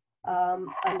patterns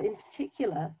and in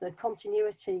particular, the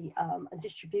continuity and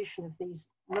distribution of these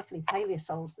lovely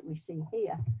paleosols that we see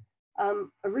here are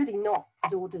really not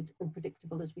as ordered and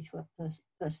predictable as we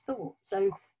first thought.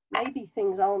 So maybe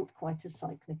things aren't quite as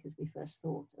cyclic as we first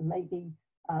thought, and maybe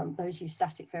those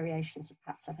eustatic variations are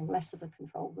perhaps having less of a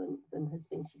control than has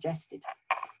been suggested.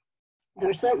 There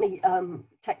are certainly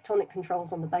tectonic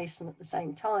controls on the basin at the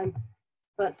same time,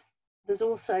 but there's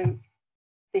also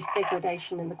this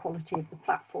degradation in the quality of the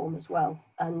platform as well.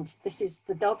 And this is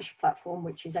the Derbyshire platform,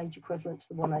 which is age equivalent to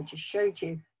the one I just showed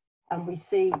you. And we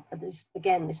see this,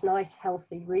 again, this nice,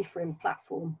 healthy reef-rimmed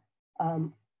platform,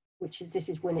 this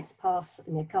is Winnett's Pass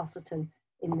near Castleton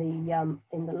in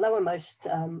the lowermost,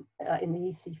 in the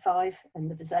EC5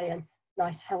 and the Visayan,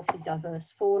 nice, healthy,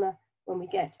 diverse fauna. When we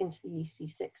get into the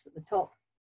EC6 at the top,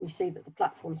 we see that the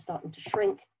platform's starting to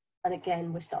shrink. And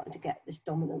again, we're starting to get this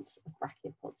dominance of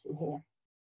brachiopods in here.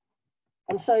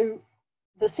 And so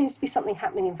there seems to be something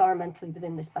happening environmentally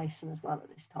within this basin as well at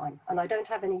this time. And I don't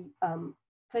have any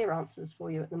clear answers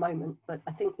for you at the moment, but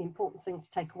I think the important thing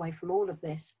to take away from all of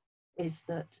this is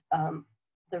that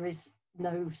there is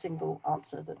no single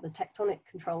answer, that the tectonic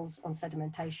controls on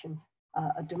sedimentation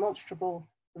are demonstrable.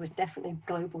 There was definitely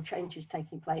global changes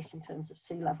taking place in terms of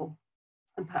sea level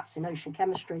and perhaps in ocean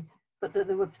chemistry, but that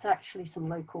there were actually some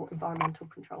local environmental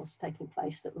controls taking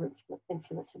place that were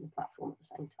influencing the platform at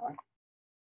the same time.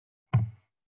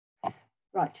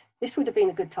 Right, this would have been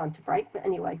a good time to break, but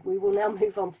anyway, we will now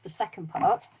move on to the second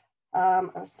part.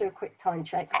 Let's do a quick time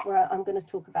check where I'm going to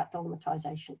talk about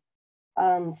dolomitization.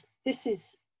 And this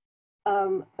is,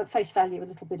 at face value, a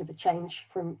little bit of a change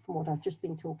from what I've just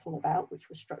been talking about, which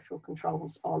was structural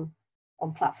controls on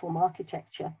platform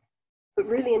architecture. But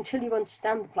really, until you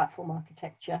understand the platform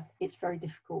architecture, it's very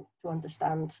difficult to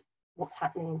understand what's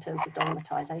happening in terms of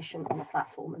dolomitization on the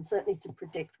platform, and certainly to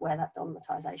predict where that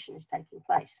dolomitization is taking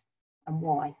place and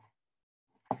why.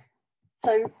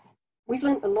 So we've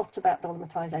learned a lot about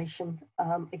dolomitization,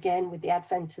 again, with the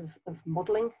advent of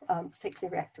modelling,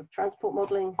 particularly reactive transport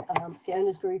modelling.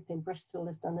 Fiona's group in Bristol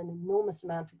have done an enormous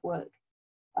amount of work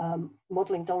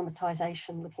modelling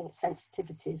dolomitization, looking at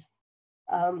sensitivities.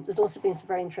 There's also been some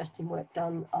very interesting work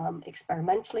done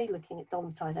experimentally, looking at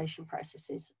dolomitization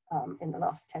processes in the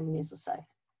last 10 years or so.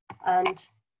 And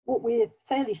what we're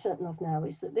fairly certain of now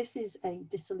is that this is a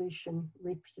dissolution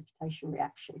reprecipitation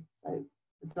reaction. So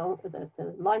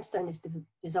the limestone is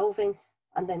dissolving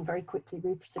and then very quickly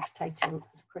reprecipitating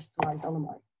as a crystalline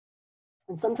dolomite.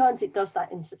 And sometimes it does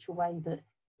that in such a way that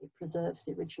it preserves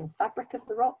the original fabric of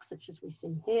the rock, such as we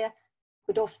see here,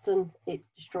 but often it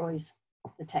destroys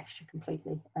the texture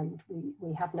completely, and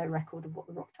we have no record of what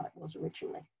the rock type was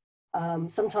originally.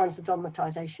 Sometimes the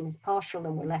dolomitization is partial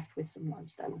and we're left with some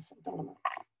limestone and some dolomite.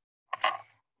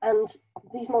 And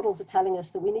these models are telling us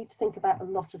that we need to think about a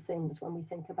lot of things when we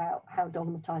think about how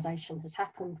dolomitization has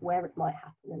happened, where it might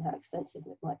happen, and how extensive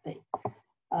it might be.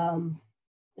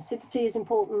 Acidity is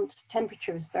important,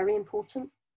 temperature is very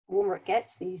important. The warmer it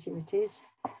gets, the easier it is.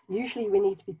 Usually we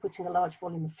need to be putting a large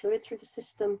volume of fluid through the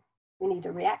system. We need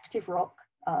a reactive rock,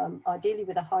 ideally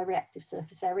with a high reactive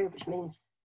surface area, which means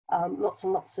lots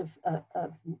and lots of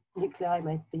nuclei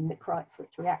may be micrite for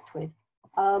it to react with.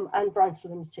 And brine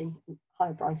salinity,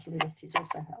 higher brine salinities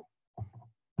also help.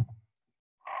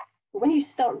 But when you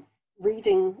start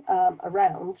reading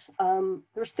around,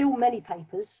 there are still many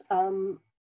papers. I'm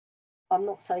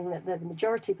not saying that they're the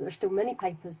majority, but there are still many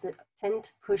papers that tend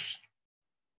to push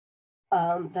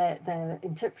their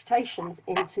interpretations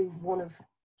into one of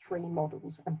three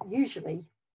models, and usually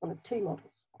one of two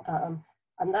models.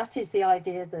 And that is the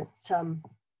idea that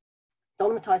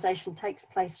dolomitization takes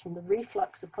place from the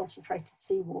reflux of concentrated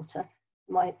seawater.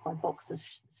 My box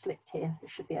has slipped here, it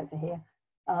should be over here.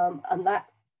 And that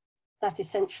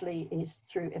essentially is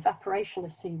through evaporation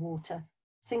of seawater,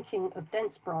 sinking of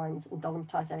dense brines, and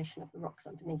dolomitization of the rocks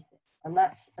underneath it. And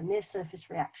that's a near surface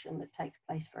reaction that takes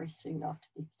place very soon after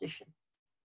deposition.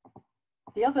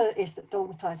 The other is that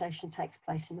dolomitization takes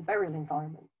place in the burial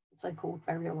environment, so-called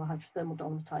burial or hydrothermal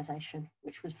dolomitization,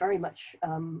 which was very much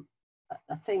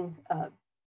a thing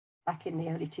back in the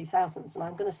early 2000s, and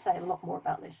I'm going to say a lot more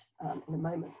about this in a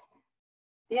moment.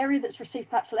 The area that's received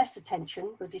perhaps less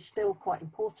attention, but is still quite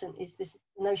important, is this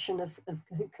notion of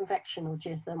convection or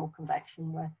geothermal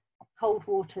convection, where cold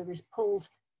water is pulled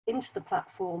into the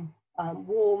platform,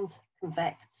 warmed,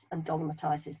 convects, and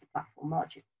dolomitizes the platform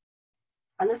margin.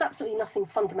 And there's absolutely nothing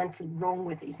fundamentally wrong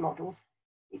with these models.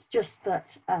 It's just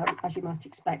that, as you might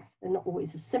expect, they're not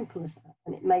always as simple as that,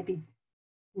 and it may be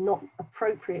not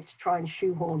appropriate to try and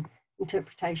shoehorn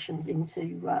interpretations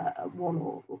into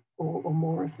one or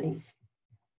more of these.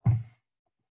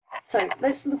 So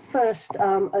let's look first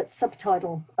at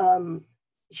subtidal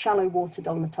shallow water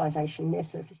dolomitization, near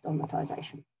surface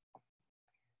dolomitization.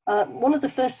 One of the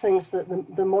first things that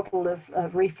the model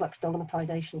of reflux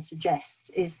dolomitization suggests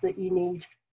is that you need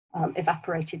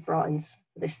evaporated brines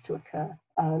for this to occur.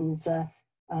 And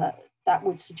that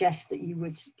would suggest that you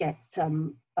would get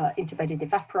interbedded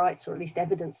evaporites, or at least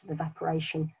evidence of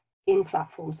evaporation in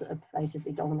platforms that are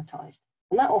pervasively dolomitized.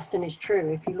 And that often is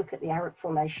true. If you look at the Arup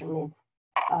Formation in,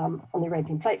 on the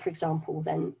Arabian Plate, for example,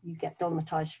 then you get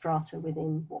dolomitized strata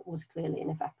within what was clearly an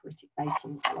evaporative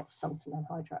basin. There's a lot of salt and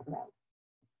anhydrite around.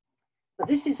 But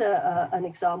this is an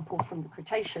example from the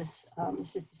Cretaceous.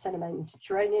 This is the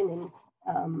Sedimentary in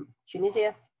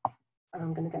Tunisia. And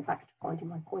I'm going to go back to finding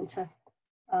my pointer.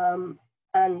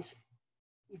 And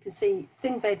you can see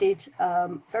thin-bedded,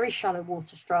 very shallow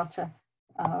water strata.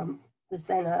 There's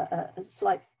then a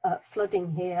slight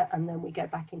flooding here, and then we go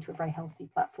back into a very healthy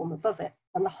platform above it.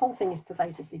 And the whole thing is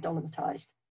pervasively dolomitized.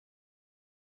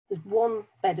 There's one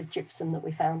bed of gypsum that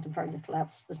we found and very little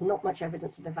else. There's not much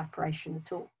evidence of evaporation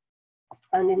at all.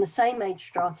 And in the same age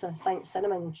strata,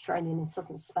 Sedimentary in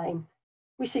southern Spain,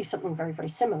 we see something very, very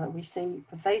similar. We see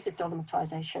pervasive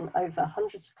dolomitization over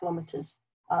hundreds of kilometers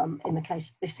in the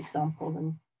case of this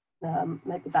example, and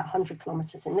maybe about 100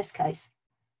 kilometers in this case.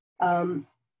 And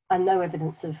no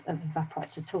evidence of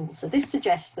evaporites at all. So this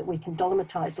suggests that we can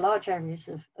dolomitize large areas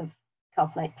of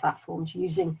carbonate platforms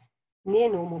using near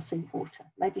normal seawater,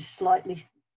 maybe slightly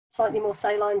more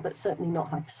saline, but certainly not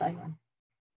hypersaline.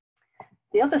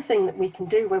 The other thing that we can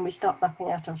do when we start mapping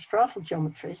out our stratal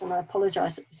geometries, and I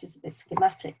apologize that this is a bit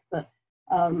schematic, but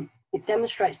it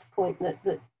demonstrates the point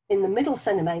that in the middle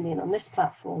Cenomanian on this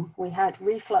platform, we had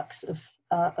reflux of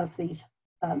these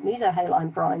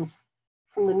mesohaline brines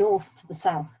from the north to the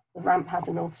south. The ramp had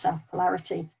a north-south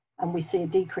polarity, and we see a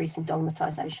decrease in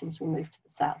dolomitization as we move to the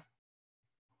south.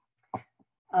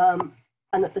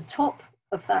 And at the top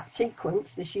of that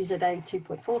sequence, this UZA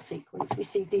 2.4 sequence, we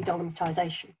see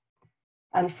de-dolomitization.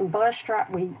 And from biostrat,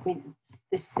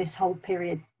 this whole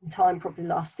period in time probably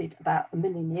lasted about 1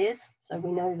 million years. So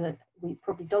we know that we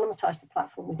probably dolomitized the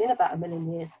platform within about 1 million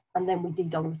years, and then we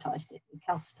de-dolomitized it, we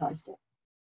calcitized it.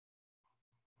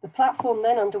 The platform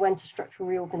then underwent a structural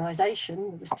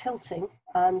reorganization. There was tilting,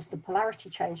 and the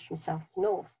polarity changed from south to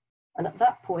north. And at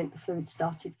that point, the fluid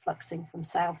started fluxing from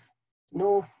south to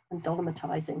north and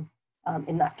dolomitizing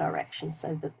in that direction,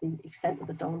 so that the extent of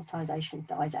the dolomitization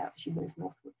dies out as you move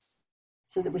northwards.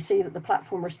 So that we see that the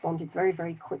platform responded very,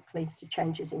 very quickly to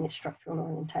changes in its structural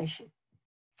orientation.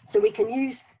 So we can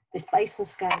use this basin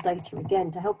scale data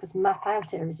again to help us map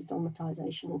out areas of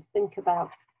dolomitization and think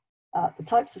about the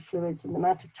types of fluids and the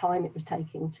amount of time it was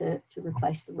taking to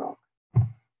replace the rock.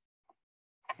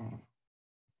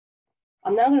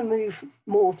 I'm now going to move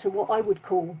more to what I would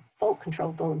call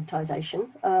fault-controlled dolomitization,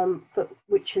 but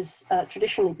which has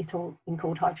traditionally been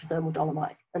called hydrothermal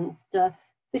dolomite. And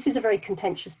this is a very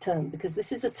contentious term, because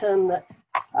this is a term that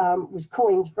was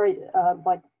coined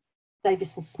by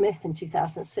Davis and Smith in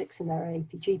 2006 in their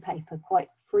APG paper quite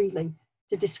freely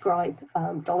to describe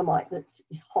dolomite that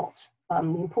is hot.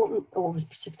 Or was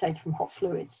precipitated from hot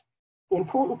fluids. The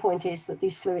important point is that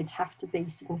these fluids have to be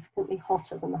significantly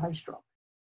hotter than the host rock.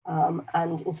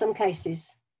 And in some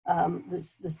cases,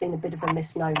 there's been a bit of a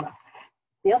misnomer.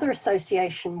 The other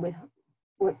association with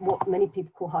what many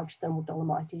people call hydrothermal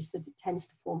dolomite is that it tends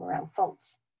to form around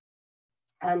faults.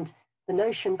 And the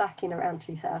notion back in around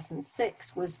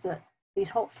 2006 was that these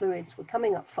hot fluids were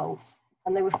coming up faults,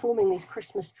 and they were forming these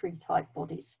Christmas tree type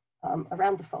bodies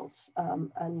around the faults.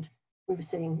 And we were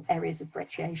seeing areas of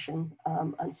brecciation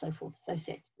and so forth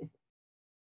associated with it.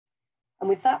 And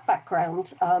with that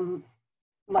background,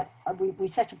 we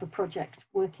set up a project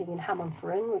working in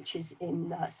Hammam-Farun, which is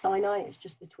in Sinai. It's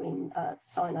just between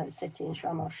Sinai city and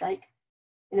Sharm el-Sheikh,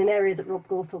 in an area that Rob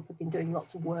Gawthorpe had been doing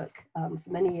lots of work for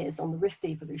many years on the rift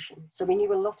evolution. So we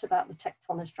knew a lot about the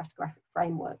tectonostratigraphic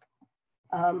framework.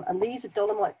 And these are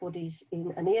dolomite bodies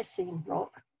in an Eocene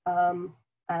rock,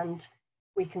 and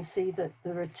we can see that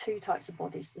there are two types of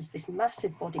bodies. There's this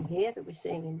massive body here that we're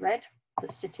seeing in red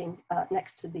that's sitting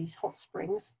next to these hot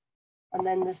springs. And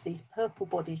then there's these purple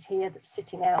bodies here that's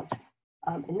sitting out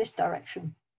in this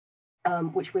direction,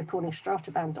 which we're calling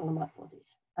strata-bound dolomite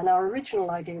bodies. And our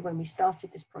original idea when we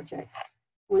started this project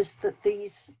was that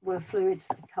these were fluids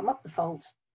that had come up the fault,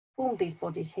 formed these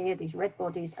bodies here, these red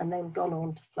bodies, and then gone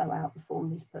on to flow out and form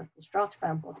these purple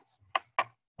strata-bound bodies.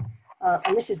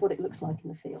 And this is what it looks like in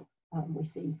the field. We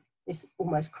see this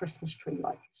almost Christmas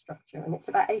tree-like structure, and it's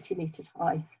about 80 meters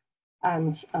high,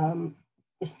 and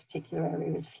this particular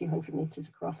area is a few hundred meters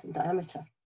across in diameter.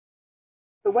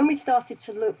 But when we started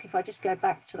to look, if I just go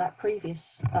back to that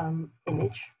previous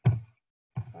image,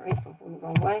 sorry, I'm going the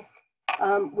wrong way,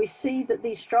 we see that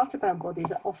these strata-bound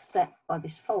bodies are offset by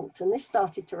this fault. And this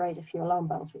started to raise a few alarm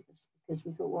bells with us, because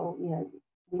we thought, well, you know,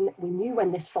 we knew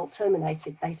when this fault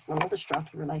terminated based on other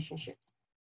strata relationships.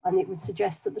 And it would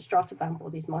suggest that the strata-bound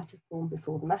bodies might have formed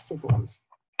before the massive ones.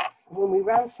 And when we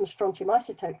ran some strontium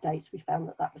isotope dates, we found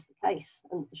that that was the case.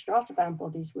 And the strata-bound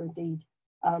bodies were indeed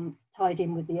tied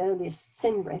in with the earliest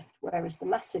Sin rift, whereas the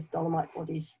massive dolomite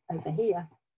bodies over here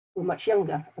were much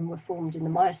younger and were formed in the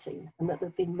Miocene, and that there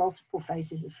have been multiple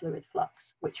phases of fluid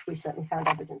flux, which we certainly found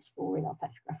evidence for in our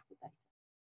petrographical data.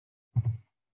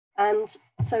 And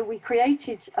so we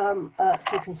created some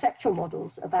conceptual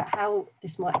models about how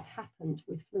this might have happened,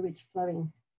 with fluids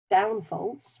flowing down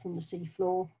faults from the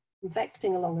seafloor,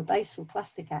 convecting along a basal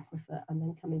clastic aquifer, and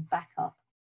then coming back up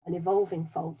an evolving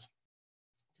fault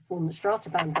to form the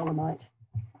strata-bound dolomite.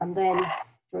 And then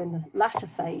during the latter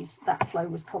phase, that flow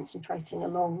was concentrating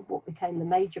along what became the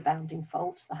major bounding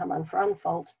fault, the Hamann-Ferran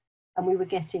fault, and we were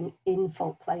getting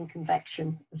in-fault plane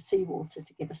convection of seawater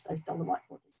to give us those dolomite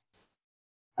bodies.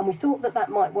 And we thought that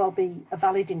that might well be a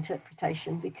valid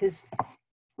interpretation, because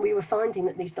we were finding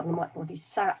that these dolomite bodies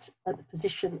sat at the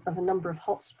position of a number of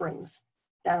hot springs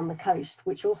down the coast,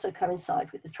 which also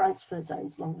coincide with the transfer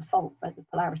zones along the fault, where the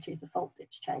polarity of the fault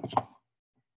dips changed.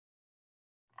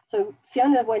 So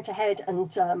Fiona went ahead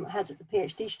and had the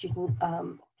PhD student,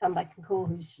 Tam Bacon-Core,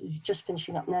 who's just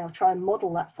finishing up now, try and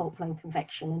model that fault plane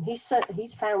convection. And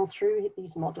he's found through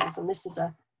these models, and this is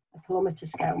a kilometre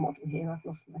scale model here. I've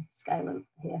lost my scale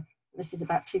here. This is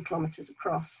about 2 kilometres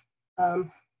across.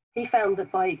 He found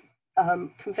that by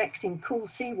convecting cool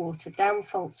seawater down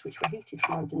faults which were heated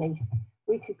from underneath,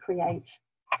 we could create,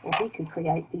 or he could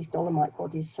create, these dolomite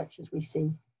bodies such as we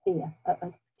see here,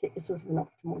 a sort of an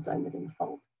optimal zone within the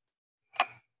fault.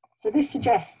 So this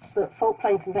suggests that fault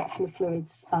plane convection of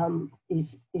fluids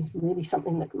is really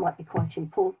something that might be quite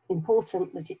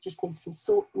important, that it just needs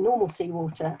some normal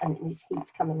seawater and it needs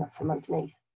heat coming up from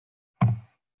underneath.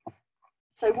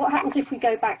 So what happens if we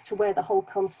go back to where the whole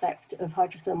concept of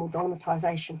hydrothermal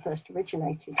dolomitization first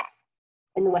originated,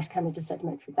 in the West Canada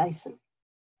Sedimentary Basin?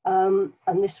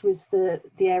 And this was the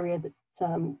area that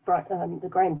the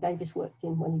Graham Davis worked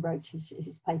in when he wrote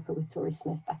his paper with Tory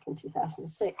Smith back in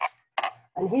 2006.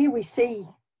 And here we see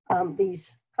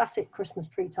these classic Christmas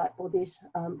tree type bodies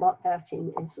marked out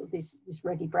in sort of this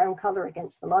reddy brown colour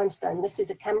against the limestone. This is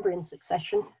a Cambrian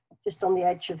succession just on the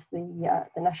edge of the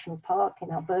National Park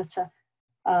in Alberta.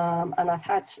 And I've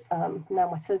had now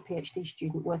my 3rd PhD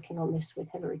student working on this with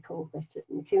Hilary Corbett at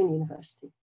McEwan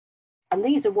University. And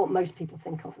these are what most people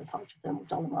think of as hydrothermal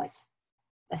dolomites.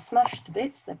 They're smashed to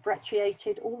bits, they're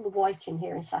brecciated, all the white in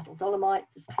here in saddle dolomite.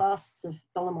 There's clasts of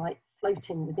dolomite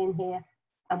floating within here.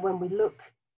 And when we look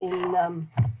in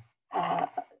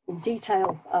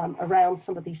detail around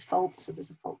some of these faults, so there's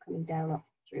a fault coming down up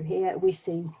through here, we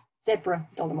see zebra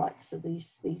dolomites, so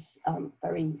these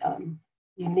very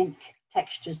unique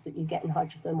textures that you get in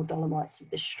hydrothermal dolomites of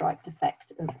this striped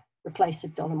effect of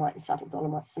replacive dolomite and saddle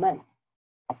dolomite cement.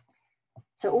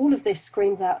 So all of this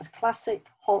screams out as classic,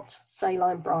 hot,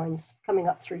 saline brines coming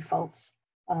up through faults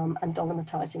and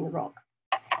dolomitizing the rock.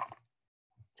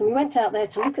 So we went out there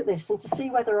to look at this and to see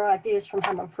whether our ideas from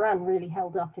Hamann-Ferran really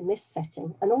held up in this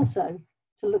setting, and also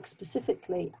to look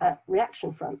specifically at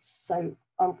reaction fronts. So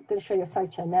I'm going to show you a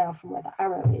photo now from where the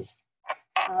arrow is.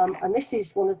 And this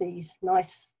is one of these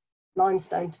nice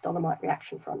limestone to dolomite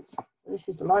reaction fronts. So this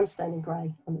is the limestone in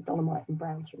grey and the dolomite in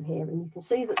brown through here. And you can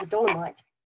see that the dolomite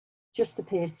just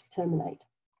appears to terminate.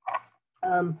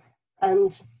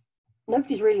 And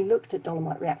nobody's really looked at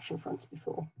dolomite reaction fronts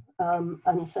before.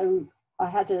 And so I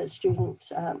had a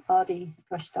student, Adi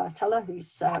Ghosh-Diatella,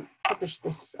 who's published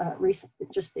this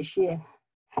just this year,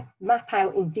 map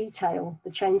out in detail the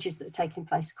changes that are taking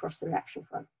place across the reaction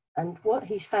front. And what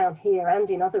he's found here and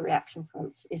in other reaction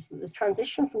fronts is that the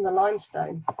transition from the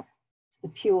limestone to the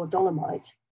pure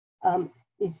dolomite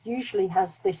usually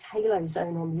has this halo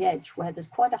zone on the edge where there's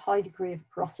quite a high degree of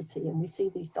porosity, and we see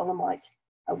these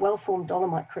well-formed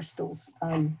dolomite crystals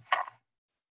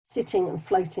sitting and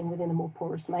floating within a more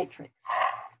porous matrix.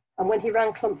 And when he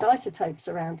ran clumped isotopes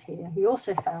around here, he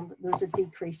also found that there was a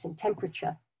decrease in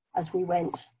temperature as we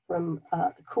went from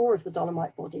the core of the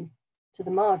dolomite body to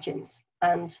the margins.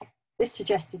 And this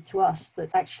suggested to us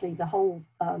that actually the whole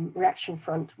reaction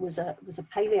front was a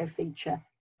paleo feature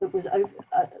that was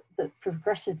that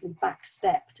progressively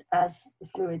backstepped as the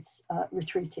fluids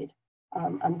retreated,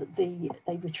 and that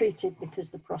they retreated because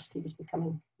the porosity was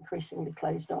becoming increasingly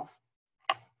closed off.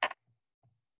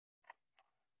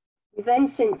 We've then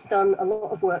since done a lot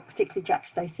of work, particularly Jack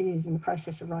Stacey, who's in the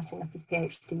process of writing up his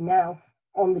PhD now,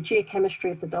 on the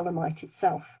geochemistry of the dolomite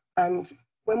itself. And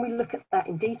when we look at that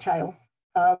in detail,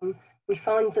 we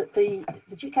find that the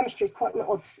geochemistry is quite an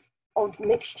odd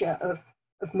mixture of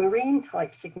marine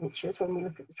type signatures when we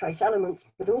look at the trace elements,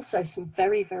 but also some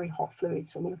very, very hot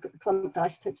fluids. When we look at the clumped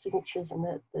isotope signatures and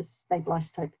the stable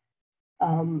isotope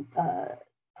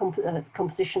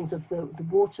compositions of the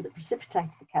water that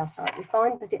precipitated the calcite, we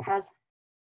find that it has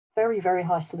very, very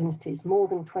high salinities, more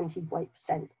than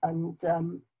 20%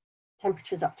 and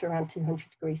temperatures up to around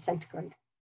 200 degrees centigrade.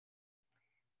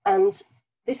 And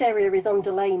this area is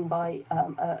underlain by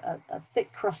a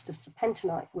thick crust of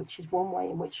serpentinite, which is one way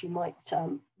in which you might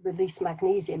release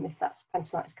magnesium if that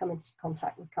serpentinite has come into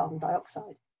contact with carbon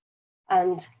dioxide.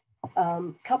 And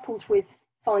coupled with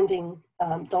finding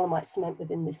dolomite cement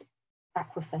within this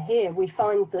aquifer here, we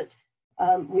find that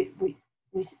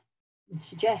we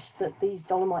suggest that these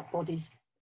dolomite bodies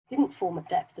didn't form at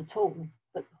depth at all,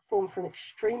 but formed from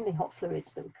extremely hot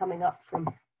fluids that were coming up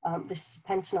from this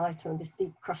serpentinite and this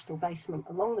deep crustal basement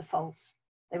along the faults.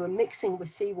 They were mixing with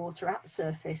seawater at the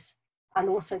surface and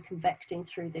also convecting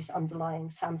through this underlying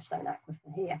sandstone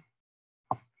aquifer here.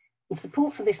 And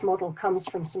support for this model comes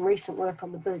from some recent work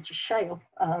on the Burgess Shale.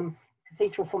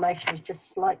 Cathedral Formation is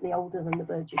just slightly older than the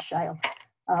Burgess Shale.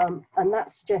 And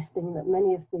that's suggesting that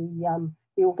many of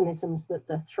the organisms that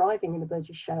are thriving in the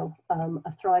Burgess Shale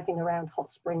are thriving around hot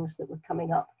springs that were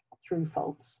coming up through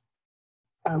faults.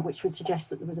 Which would suggest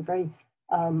that there was a very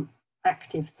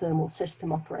active thermal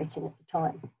system operating at the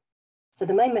time. So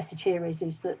the main message here is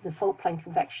that the fault plane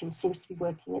convection seems to be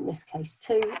working in this case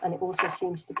too, and it also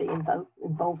seems to be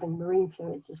involving marine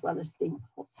fluids as well as deep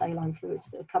hot saline fluids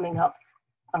that are coming up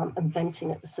and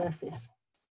venting at the surface.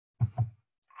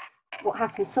 What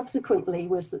happened subsequently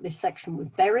was that this section was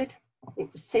buried.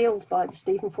 It was sealed by the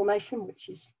Stephen Formation, which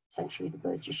is essentially the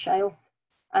Burgess Shale,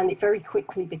 and it very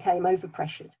quickly became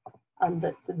overpressured. And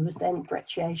that there was then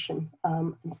brecciation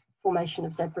and formation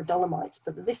of zebra dolomites,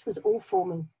 but that this was all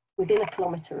forming within a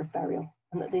kilometre of burial,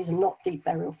 and that these are not deep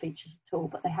burial features at all,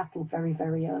 but they happened very,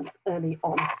 very early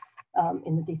on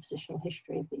in the depositional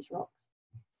history of these rocks.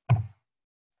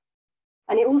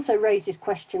 And it also raises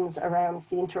questions around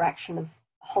the interaction of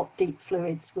hot, deep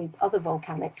fluids with other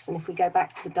volcanics. And if we go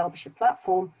back to the Derbyshire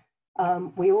platform,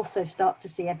 we also start to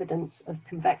see evidence of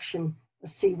convection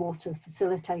of seawater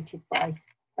facilitated by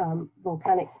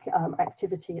volcanic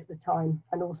activity at the time,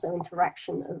 and also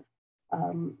interaction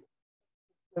of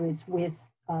fluids with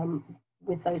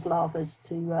those lavas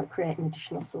to create an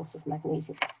additional source of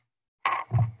magnesium.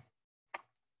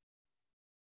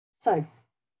 So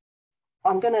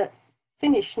I'm going to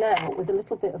finish now with a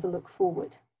little bit of a look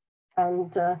forward,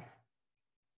 and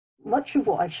much of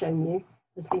what I've shown you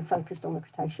has been focused on the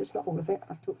Cretaceous, not all of it.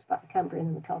 I've talked about the Cambrian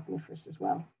and the Carboniferous as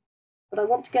well. But I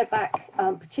want to go back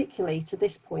particularly to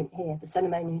this point here, the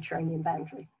Cenomanian-Turonian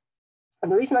boundary.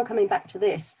 And the reason I'm coming back to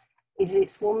this is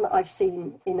it's one that I've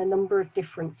seen in a number of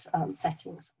different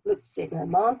settings. I've looked at it in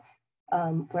Oman,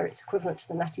 where it's equivalent to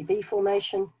the Natty B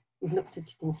formation. We've looked at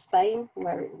it in Spain,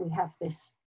 where we have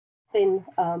this thin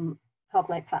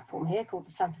carbonate platform here called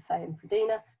the Santa Fe and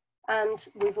Pradina. And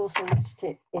we've also looked at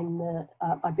it in the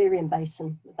Iberian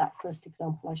Basin, with that first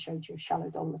example I showed you of shallow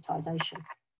dolomitization,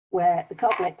 where the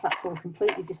carbonate platform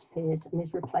completely disappears and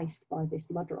is replaced by this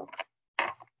mud rock.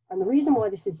 And the reason why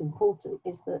this is important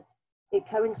is that it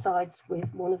coincides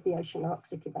with one of the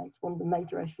oceanoxic events, one of the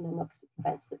major oceanoxic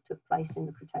events that took place in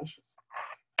the Cretaceous.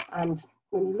 And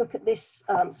when you look at this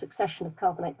succession of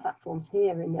carbonate platforms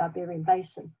here in the Iberian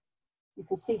Basin, you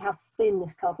can see how thin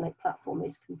this carbonate platform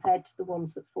is compared to the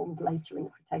ones that formed later in the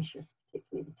Cretaceous,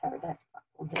 particularly the Pteridets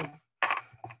platform here.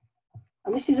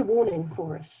 And this is a warning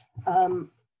for us.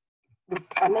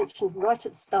 I mentioned right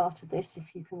at the start of this,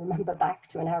 if you can remember back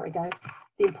to an hour ago,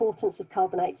 the importance of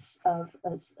carbonates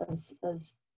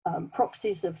as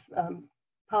proxies of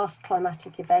past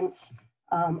climatic events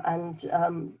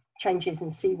and changes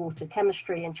in seawater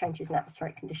chemistry and changes in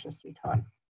atmospheric conditions through time.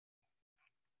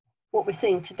 What we're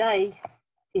seeing today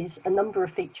is a number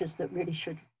of features that really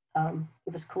should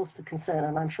give us cause for concern,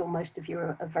 and I'm sure most of you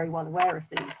are very well aware of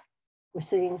these. We're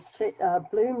seeing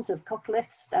blooms of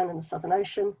coccoliths down in the Southern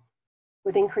Ocean.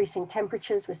 With increasing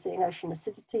temperatures, we're seeing ocean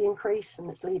acidity increase, and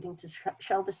it's leading to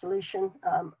shell dissolution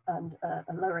and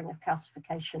a lowering of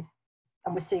calcification.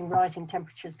 And we're seeing rising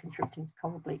temperatures contributing to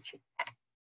coral bleaching.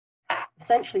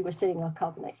 Essentially, we're seeing our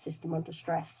carbonate system under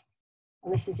stress.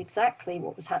 And this is exactly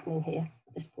what was happening here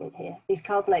at this point here. These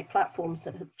carbonate platforms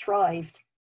that had thrived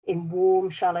in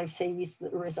warm, shallow seas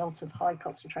that were a result of high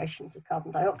concentrations of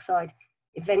carbon dioxide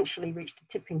eventually reached a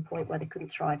tipping point where they couldn't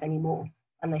thrive anymore.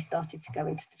 and they started to go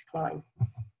into decline.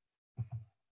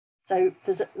 So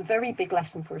there's a very big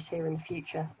lesson for us here in the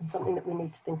future, and something that we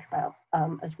need to think about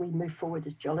as we move forward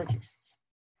as geologists.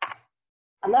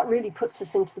 And that really puts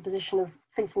us into the position of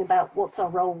thinking about what's our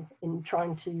role in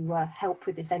trying to help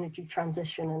with this energy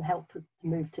transition and help us to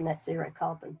move to net zero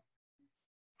carbon.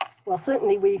 Well,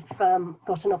 certainly we've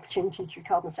got an opportunity through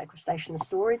carbon sequestration and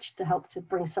storage to help to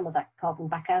bring some of that carbon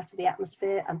back out of the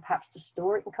atmosphere and perhaps to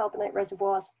store it in carbonate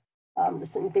reservoirs.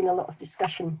 There's certainly been a lot of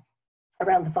discussion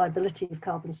around the viability of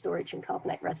carbon storage in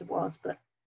carbonate reservoirs, but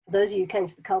for those of you who came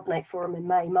to the Carbonate Forum in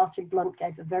May, Martin Blunt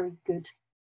made a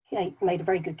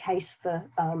very good case for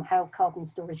how carbon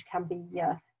storage can be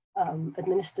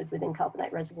administered within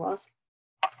carbonate reservoirs.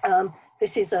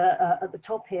 This is at the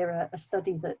top here a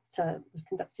study that was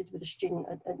conducted with a student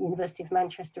at the University of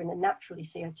Manchester in a naturally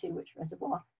CO2-rich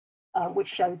reservoir, which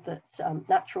showed that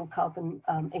natural carbon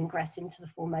ingress into the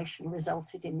formation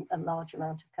resulted in a large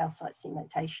amount of calcite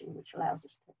cementation, which allows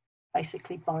us to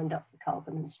basically bind up the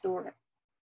carbon and store it.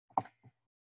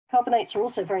 Carbonates are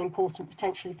also very important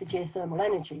potentially for geothermal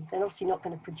energy. They're obviously not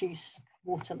going to produce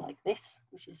water like this,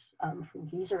 which is from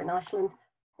Giza in Iceland,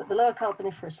 but the lower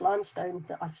carboniferous limestone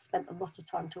that I've spent a lot of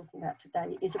time talking about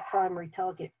today is a primary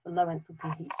target for low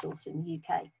enthalpy heat source in the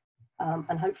UK,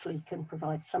 and hopefully can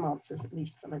provide some answers at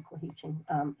least for local heating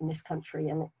in this country,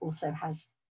 and it also has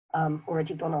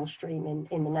already gone on stream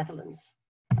in the Netherlands.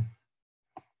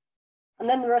 And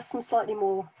then there are some slightly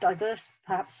more diverse,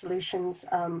 perhaps, solutions.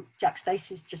 Jack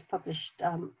Stacey's just published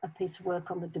a piece of work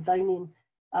on the Devonian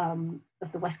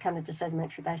of the West Canada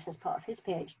Sedimentary Basin as part of his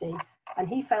PhD. And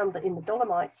he found that in the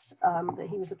Dolomites, that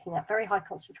he was looking at very high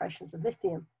concentrations of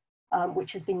lithium,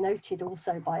 which has been noted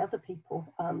also by other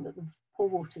people, that the pore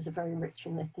waters are very rich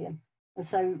in lithium. And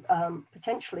so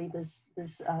potentially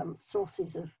there's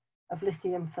sources of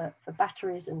lithium for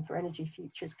batteries and for energy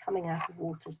futures coming out of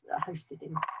waters that are hosted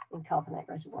in carbonate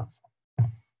reservoirs.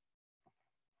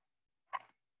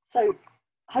 So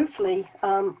hopefully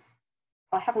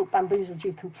I haven't bamboozled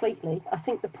you completely. I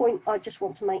think the point I just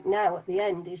want to make now at the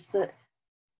end is that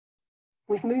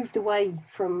we've moved away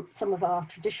from some of our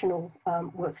traditional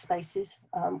workspaces.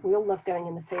 We all love going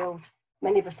in the field.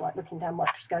 Many of us like looking down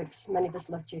microscopes. Many of us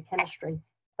love geochemistry.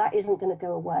 That isn't going to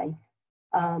go away.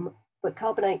 But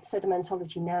carbonate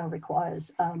sedimentology now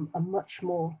requires a much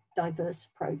more diverse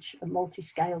approach, a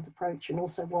multi-scaled approach, and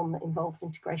also one that involves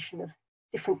integration of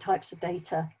different types of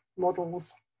data,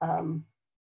 models,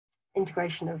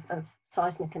 integration of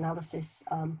seismic analysis,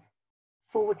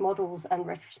 forward models and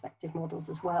retrospective models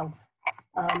as well.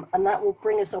 And that will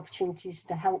bring us opportunities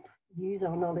to help use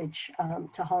our knowledge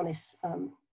to harness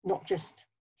not just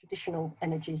traditional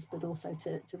energies, but also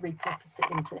to repurpose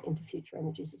it into future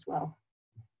energies as well.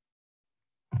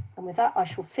 And with that, I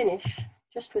shall finish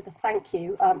just with a thank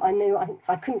you. I knew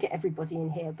I couldn't get everybody in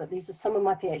here, but these are some of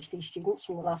my PhD students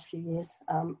from the last few years.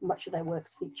 Much of their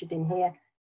work's featured in here.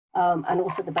 And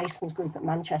also the Basins group at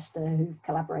Manchester, who've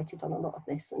collaborated on a lot of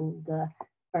this and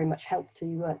very much helped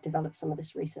to develop some of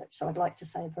this research. So I'd like to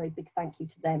say a very big thank you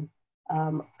to them.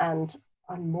 And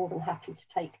I'm more than happy to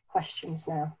take questions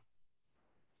now.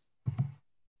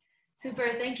 Super,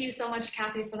 thank you so much,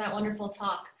 Cathy, for that wonderful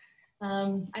talk.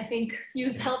 I think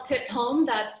you've helped hit home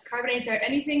that carbonates are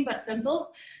anything but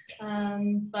simple,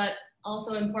 but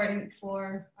also important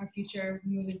for our future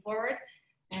moving forward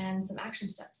and some action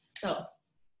steps. So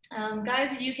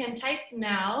guys, if you can type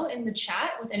now in the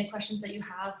chat with any questions that you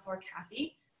have for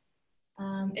Cathy.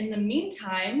 In the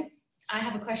meantime, I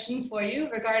have a question for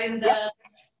you regarding the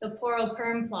Poro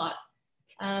Perm plot.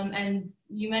 And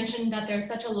you mentioned that there's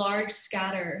such a large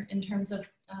scatter in terms of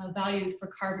values for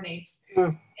carbonates.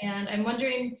 And I'm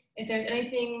wondering if there's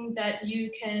anything that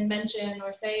you can mention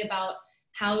or say about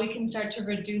how we can start to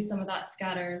reduce some of that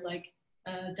scatter, like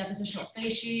depositional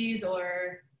facies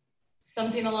or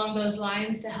something along those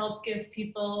lines to help give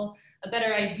people a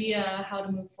better idea how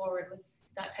to move forward with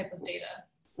that type of data.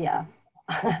 Yeah,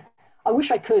 I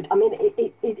wish I could. I mean,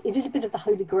 it is a bit of the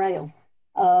holy grail.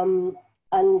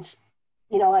 And,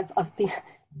 you know, I've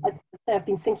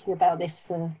been thinking about this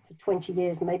for 20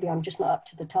 years, and maybe I'm just not up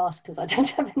to the task because I don't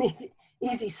have any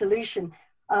easy solution.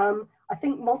 I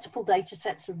think multiple data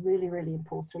sets are really, really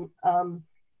important.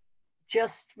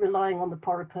 Just relying on the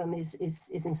poroperm is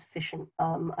insufficient.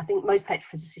 I think most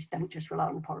petrophysicists don't just rely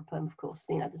on the poroperm, of course.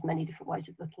 You know, there's many different ways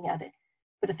of looking at it.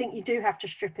 But I think you do have to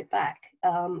strip it back.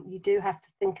 You do have to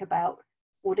think about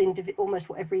almost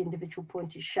what every individual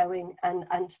point is showing, and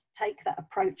take that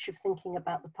approach of thinking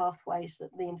about the pathways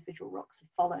that the individual rocks have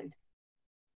followed.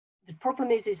 The problem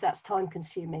is that's time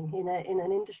consuming. In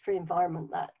an industry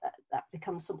environment, that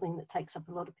becomes something that takes up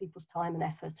a lot of people's time and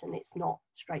effort, and it's not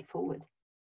straightforward.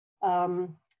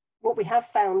 What we have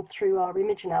found through our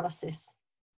image analysis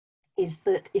is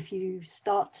that if you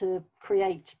start to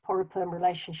create pore-perm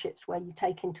relationships where you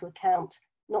take into account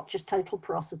not just total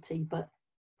porosity, but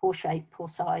pore shape, pore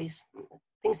size,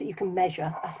 things that you can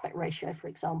measure, aspect ratio, for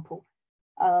example,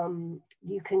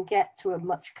 you can get to a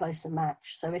much closer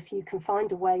match. So if you can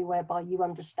find a way whereby you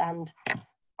understand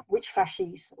which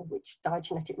facies or which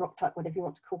diagenetic rock type, whatever you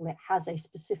want to call it, has a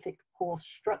specific pore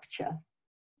structure,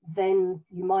 then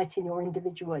you might in your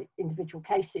individual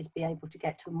cases be able to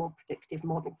get to a more predictive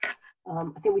model.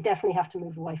 I think we definitely have to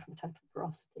move away from total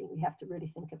porosity. We have to really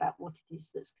think about what it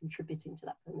is that's contributing to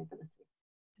that permeability.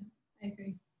 I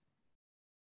agree.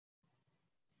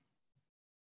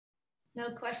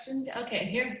 No questions? Okay,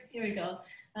 here we go.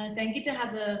 Sangita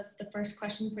has the first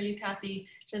question for you, Cathy.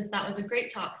 She says, that was a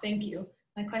great talk, thank you.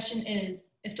 My question is,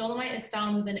 if dolomite is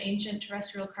found within ancient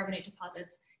terrestrial carbonate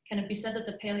deposits, can it be said that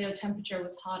the paleo temperature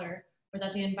was hotter, or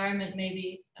that the environment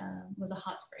maybe was a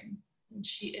hot spring? And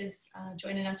she is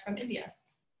joining us from India.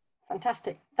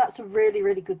 Fantastic. That's a really,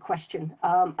 really good question.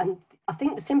 And I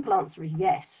think the simple answer is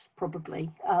yes,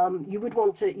 probably. You would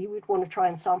want to try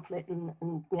and sample it and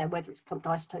you know, whether it's clumped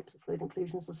isotopes or fluid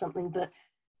inclusions or something, but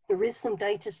there is some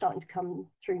data starting to come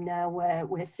through now where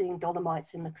we're seeing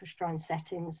dolomites in the lacustrine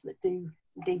settings that do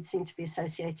indeed seem to be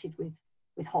associated with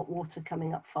hot water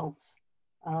coming up faults.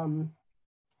 The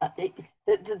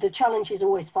challenge is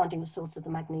always finding the source of the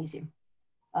magnesium.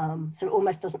 So it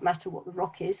almost doesn't matter what the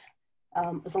rock is,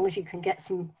 as long as you can get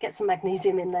some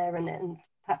magnesium in there and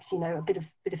perhaps, you know, a bit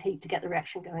of heat to get the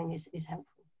reaction going is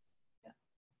helpful. Yeah.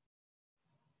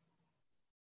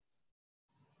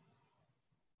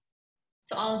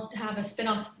 So I'll have a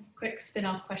quick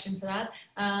spin-off question for that.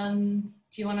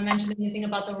 Do you want to mention anything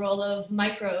about the role of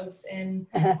microbes in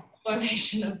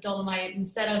formation of dolomite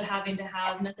instead of having to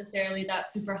have necessarily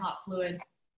that super hot fluid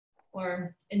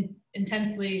or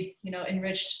intensely, you know,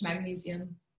 enriched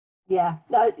magnesium? Yeah,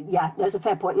 that's a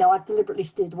fair point. No, I've deliberately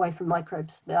steered away from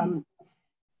microbes.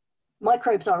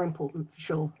 Microbes are important for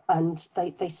sure, and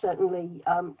they certainly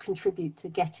contribute to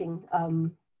getting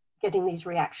these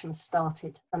reactions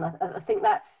started. And I think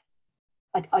that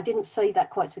I didn't say that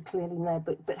quite so clearly in there,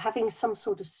 but having some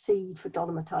sort of seed for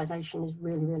dolomitization is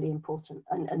really, really important.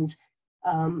 And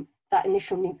that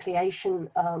initial nucleation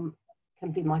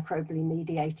can be microbially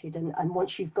mediated. And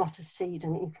once you've got a seed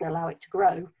and you can allow it to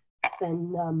grow,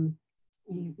 then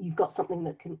you've got something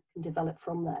that can develop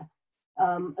from there.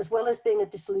 As well as being a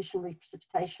dissolution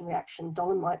reprecipitation reaction,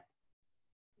 dolomite,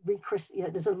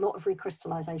 there's a lot of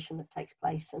recrystallization that takes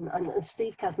place. And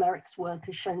Steve Kazmarek's work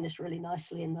has shown this really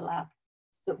nicely in the lab,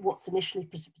 that what's initially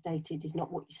precipitated is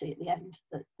not what you see at the end,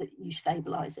 that you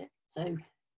stabilize it. So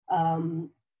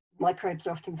microbes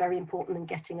are often very important in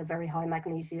getting a very high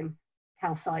magnesium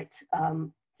calcite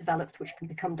developed, which can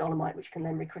become dolomite, which can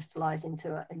then recrystallize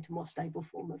into a more stable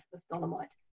form of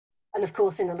dolomite. And of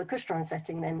course, in a lacustrine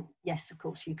setting, then yes, of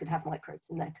course, you could have microbes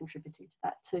in there contributing to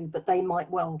that too, but they might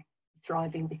well be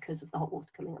thriving because of the hot water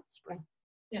coming up the spring.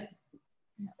 Yeah.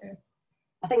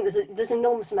 I think there's an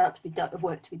enormous amount of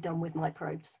work to be done with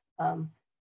microbes. I'm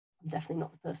definitely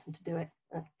not the person to do it,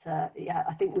 but yeah,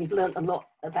 I think we've learned a lot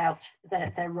about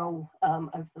their role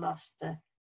over the last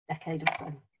decade or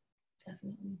so.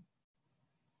 Definitely.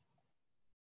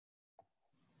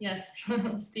 Yes,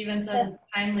 Stephen said it's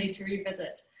timely to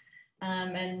revisit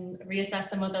and reassess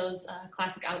some of those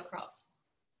classic outcrops.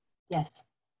 Yes,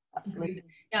 absolutely.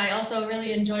 Yeah, I also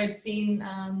really enjoyed seeing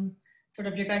sort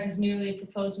of your guys' newly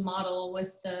proposed model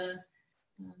with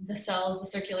the cells, the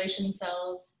circulation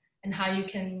cells, and how you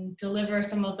can deliver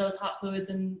some of those hot fluids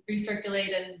and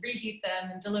recirculate and reheat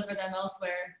them and deliver them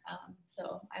elsewhere.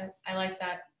 So I like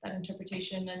that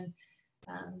interpretation,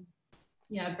 and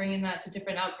yeah, bringing that to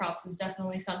different outcrops is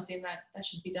definitely something that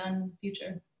should be done in the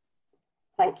future.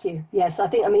 Thank you. Yes, I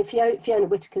mean, Fiona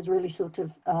Whitaker's really sort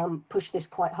of pushed this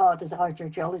quite hard as a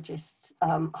hydrogeologist.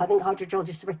 I think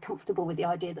hydrogeologists are very comfortable with the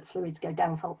idea that fluids go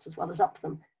down faults as well as up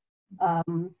them.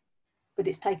 But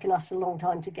it's taken us a long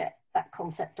time to get that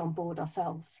concept on board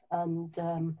ourselves. And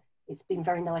it's been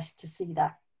very nice to see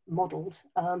that modelled.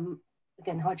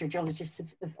 Again,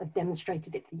 hydrogeologists have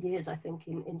demonstrated it for years, I think,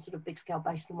 in sort of big scale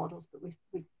basin models, but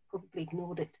we've probably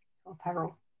ignored it to our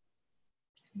peril.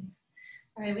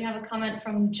 All right, we have a comment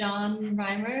from John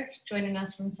Reimer joining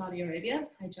us from Saudi Arabia.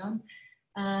 Hi, John.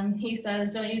 He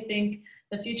says, don't you think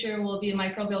the future will be a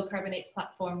microbial carbonate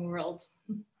platform world?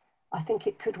 I think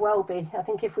it could well be. I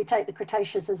think if we take the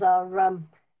Cretaceous as our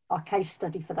case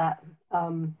study for that,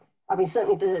 I mean,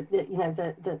 certainly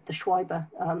the Schreiber,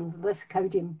 the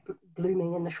lithicodium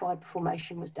blooming in the Schreiber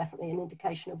formation was definitely an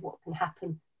indication of what can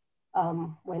happen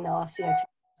when our CO2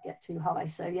 to get too high.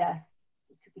 So yeah,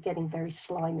 it could be getting very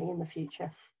slimy in the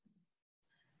future.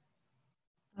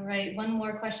 All right, one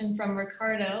more question from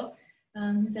Ricardo,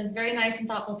 who says, very nice and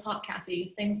thoughtful talk,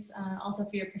 Cathy. Thanks also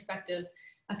for your perspective.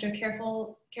 After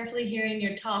carefully hearing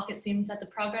your talk, it seems that the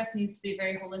progress needs to be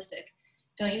very holistic.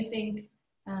 Don't you think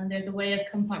there's a way of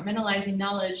compartmentalizing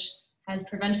knowledge has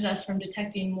prevented us from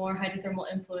detecting more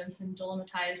hydrothermal influence in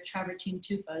dolomitized travertine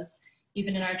tufas,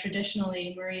 even in our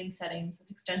traditionally marine settings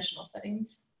with extensional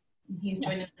settings? And he's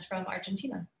joining us from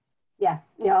Argentina. Yeah,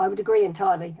 I would agree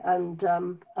entirely. And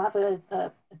I have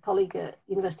a colleague at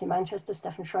University of Manchester,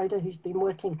 Stefan Schroeder, who's been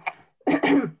working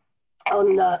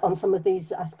on some of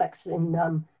these aspects in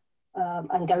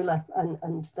Angola,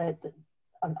 and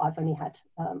I've only had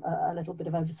a little bit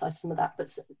of oversight of some of that,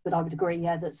 but I would agree,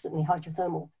 yeah, that certainly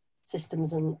hydrothermal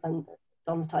systems and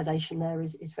dolomitization there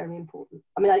is very important.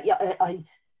 I mean,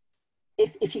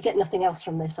 if you get nothing else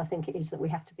from this, I think it is that we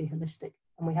have to be holistic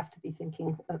and we have to be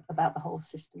thinking about the whole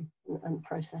system and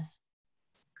process.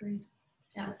 Agreed.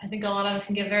 Yeah, I think a lot of us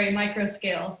can get very micro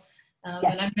scale, yes.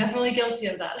 And I'm definitely guilty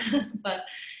of that. But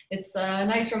it's a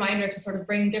nice reminder to sort of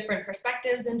bring different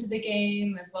perspectives into the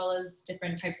game, as well as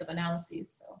different types of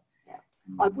analyses. So, yeah.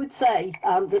 I would say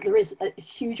that there is a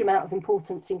huge amount of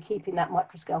importance in keeping that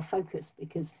microscale focus,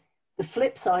 because the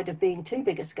flip side of being too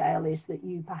big a scale is that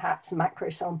you perhaps macro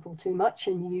sample too much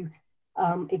and you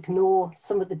ignore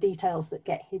some of the details that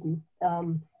get hidden.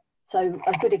 So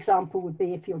a good example would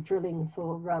be if you're drilling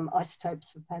for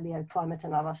isotopes for paleoclimate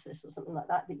analysis or something like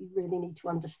that, that you really need to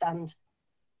understand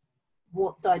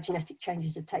what diagenetic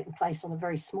changes have taken place on a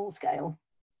very small scale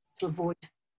to avoid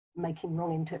making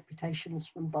wrong interpretations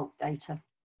from bulk data.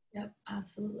 Yep,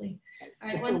 absolutely. All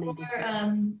right,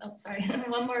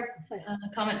 one more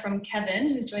comment from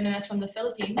Kevin, who's joining us from the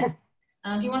Philippines.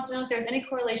 He wants to know if there's any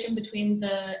correlation between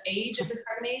the age of the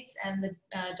carbonates and the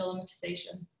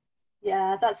dolomitization.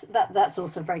 Yeah, that's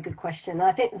also a very good question.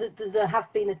 I think that there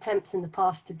have been attempts in the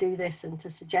past to do this and to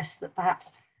suggest that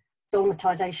perhaps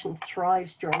dolomitization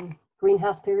thrives during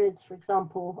greenhouse periods, for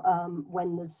example,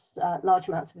 when there's large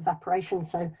amounts of evaporation.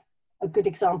 So a good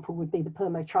example would be the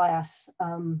Permo-Trias,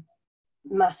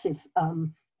 massive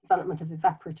development of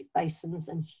evaporitic basins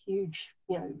and huge,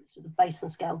 sort of basin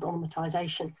scale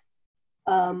dolomitization.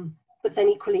 But then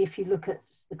equally, if you look at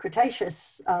the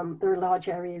Cretaceous, there are large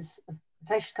areas of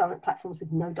Cretaceous carbonate platforms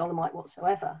with no dolomite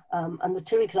whatsoever. And the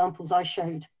two examples I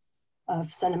showed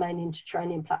of Cenomanian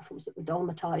Interterranean platforms that were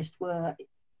dolomitized were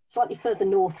slightly further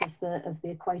north of the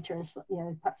equator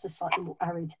and perhaps a slightly more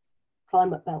arid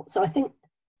climate belt. So I think,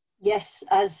 yes,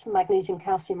 as magnesium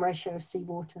calcium ratio of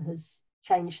seawater has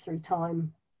changed through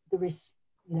time, there is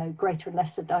greater and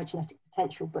lesser diagenetic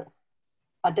potential, but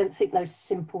I don't think those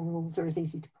simple rules are as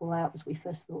easy to pull out as we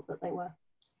first thought that they were.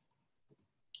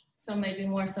 So maybe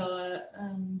more so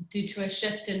due to a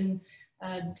shift in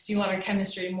seawater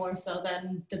chemistry, more so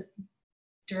than the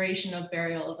duration of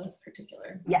burial of a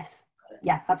particular. Yes,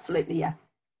 yeah, absolutely, yeah.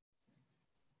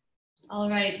 All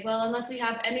right, well, unless we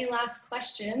have any last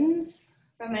questions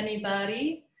from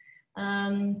anybody,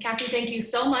 Cathy, thank you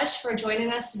so much for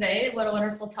joining us today. What a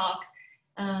wonderful talk.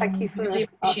 Thank you for really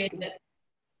appreciate asking. it.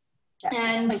 Yeah,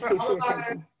 and for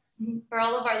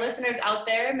all of our listeners out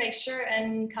there, make sure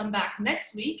and come back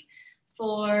next week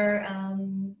for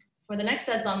the next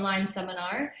Seds Online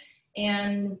seminar.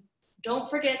 And don't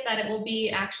forget that it will be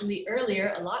actually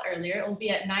earlier, a lot earlier. It will be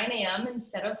at 9 a.m.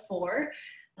 instead of 4,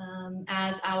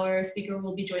 as our speaker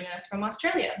will be joining us from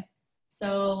Australia.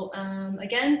 So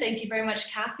again, thank you very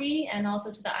much, Cathy, and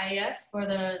also to the IAS for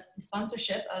the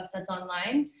sponsorship of Seds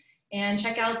Online. And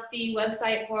check out the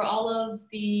website for all of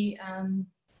the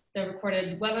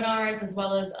recorded webinars, as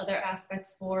well as other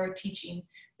aspects for teaching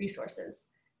resources.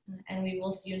 And we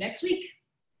will see you next week.